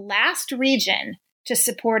is the last region to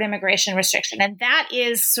support immigration restriction. And that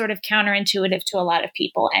is sort of counterintuitive to a lot of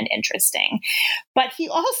people and interesting. But he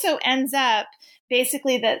also ends up,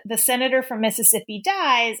 basically, the senator from Mississippi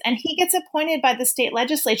dies, and he gets appointed by the state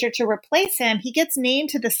legislature to replace him. He gets named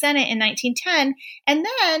to the Senate in 1910, and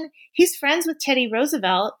then he's friends with Teddy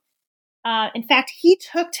Roosevelt. In fact, he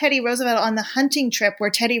took Teddy Roosevelt on the hunting trip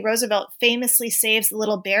where Teddy Roosevelt famously saves the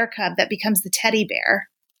little bear cub that becomes the teddy bear.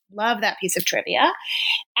 Love that piece of trivia.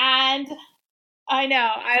 And I know,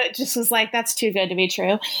 I just was like, that's too good to be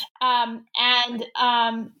true.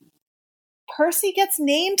 Percy gets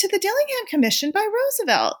named to the Dillingham Commission by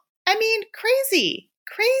Roosevelt. I mean,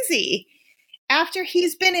 crazy. After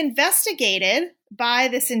he's been investigated by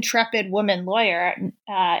this intrepid woman lawyer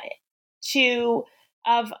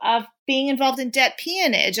of being involved in debt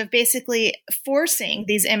peonage, of basically forcing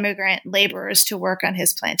these immigrant laborers to work on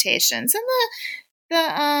his plantations. And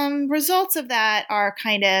the results of that are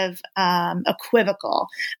kind of equivocal,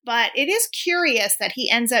 but it is curious that he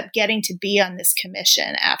ends up getting to be on this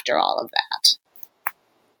commission after all of that.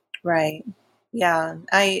 Right. Yeah,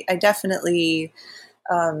 I definitely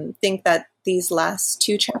think that these last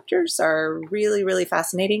two chapters are really, really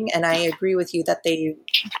fascinating. And I agree with you that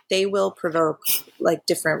they will provoke like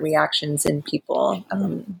different reactions in people,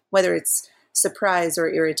 whether it's surprise or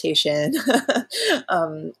irritation,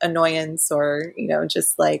 annoyance, or,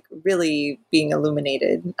 just like really being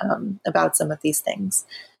illuminated about some of these things.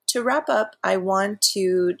 To wrap up, I want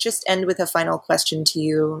to just end with a final question to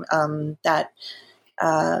you that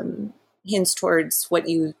hints towards what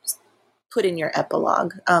you put in your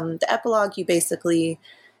epilogue. The epilogue, you basically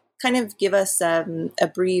kind of give us a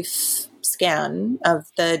brief scan of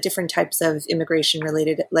the different types of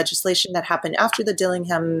immigration-related legislation that happened after the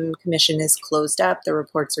Dillingham Commission is closed up, the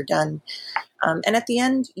reports are done. And at the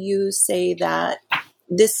end, you say that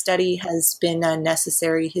this study has been a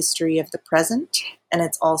necessary history of the present, and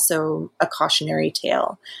it's also a cautionary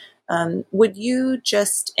tale. Would you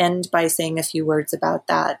just end by saying a few words about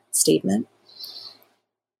that statement?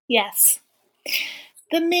 Yes.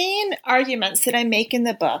 The main arguments that I make in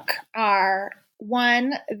the book are,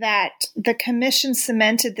 one, that the commission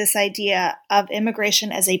cemented this idea of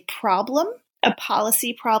immigration as a problem, a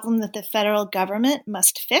policy problem that the federal government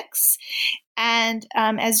must fix. And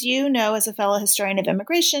as you know, as a fellow historian of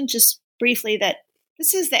immigration, just briefly, that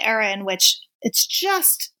this is the era in which it's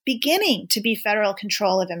just beginning to be federal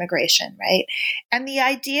control of immigration, right? And the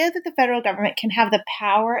idea that the federal government can have the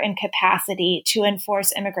power and capacity to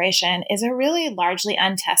enforce immigration is a really largely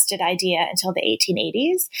untested idea until the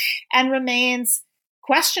 1880s and remains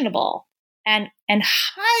questionable and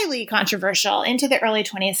highly controversial into the early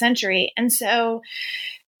 20th century. And so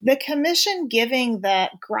the commission giving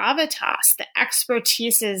the gravitas, the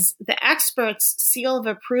experts' seal of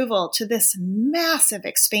approval to this massive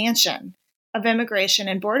expansion of immigration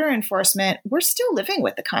and border enforcement, we're still living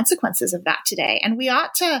with the consequences of that today. And we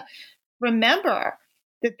ought to remember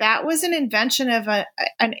that that was an invention of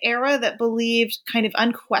an era that believed kind of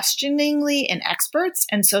unquestioningly in experts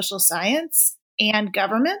and social science and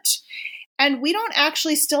government. And we don't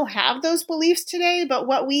actually still have those beliefs today, but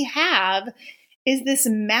what we have is this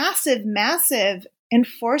massive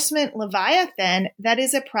enforcement leviathan that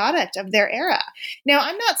is a product of their era. Now,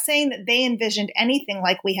 I'm not saying that they envisioned anything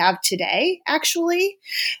like we have today, actually,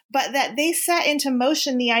 but that they set into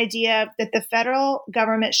motion the idea that the federal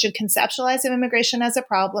government should conceptualize immigration as a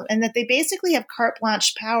problem and that they basically have carte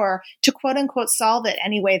blanche power to quote unquote solve it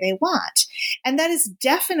any way they want. And that is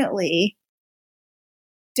definitely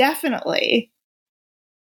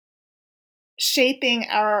shaping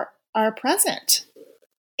our present,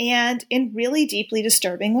 and in really deeply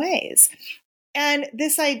disturbing ways. And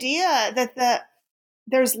this idea that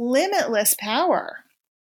there's limitless power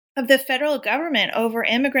of the federal government over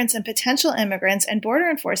immigrants and potential immigrants and border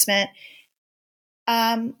enforcement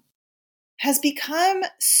has become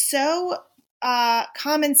so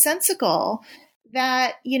commonsensical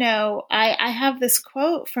that, I have this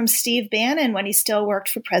quote from Steve Bannon when he still worked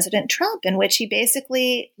for President Trump, in which he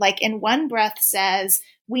basically, like in one breath says,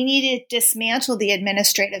 we need to dismantle the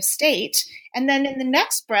administrative state. And then in the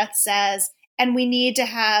next breath says, and we need to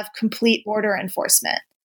have complete border enforcement.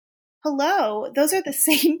 Hello, those are the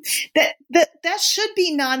same, that should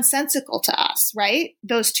be nonsensical to us, right?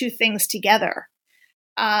 Those two things together.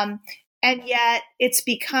 And yet it's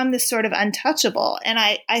become this sort of untouchable. And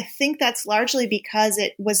I think that's largely because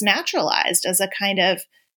it was naturalized as a kind of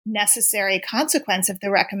necessary consequence of the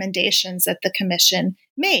recommendations that the commission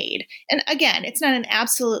made. And again, it's not an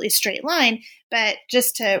absolutely straight line, but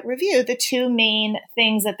just to review, the two main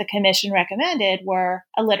things that the commission recommended were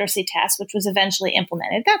a literacy test, which was eventually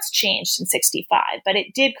implemented. That's changed in 65, but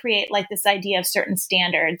it did create like this idea of certain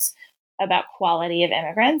standards about quality of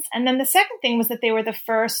immigrants. And then the second thing was that they were the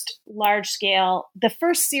first the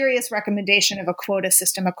first serious recommendation of a quota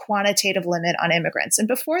system, a quantitative limit on immigrants. And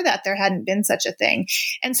before that, there hadn't been such a thing.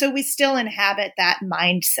 And so we still inhabit that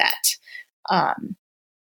mindset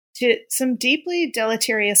to some deeply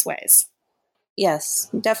deleterious ways. Yes,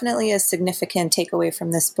 definitely a significant takeaway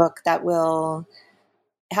from this book that will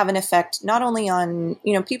have an effect not only on,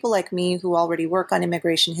 people like me who already work on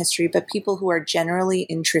immigration history, but people who are generally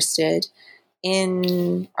interested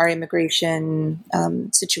in our immigration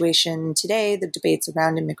situation today, the debates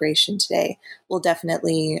around immigration today, will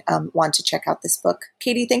definitely want to check out this book.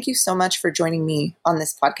 Katie, thank you so much for joining me on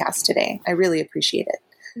this podcast today. I really appreciate it.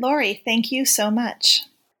 Lori, thank you so much.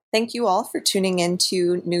 Thank you all for tuning in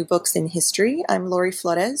to New Books in History. I'm Lori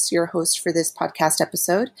Flores, your host for this podcast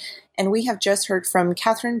episode, and we have just heard from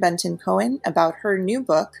Katherine Benton-Cohen about her new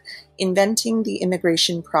book, Inventing the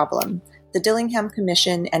Immigration Problem, The Dillingham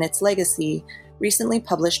Commission and Its Legacy, recently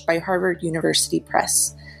published by Harvard University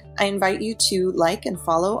Press. I invite you to like and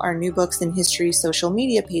follow our New Books in History social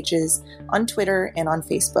media pages on Twitter and on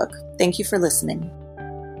Facebook. Thank you for listening.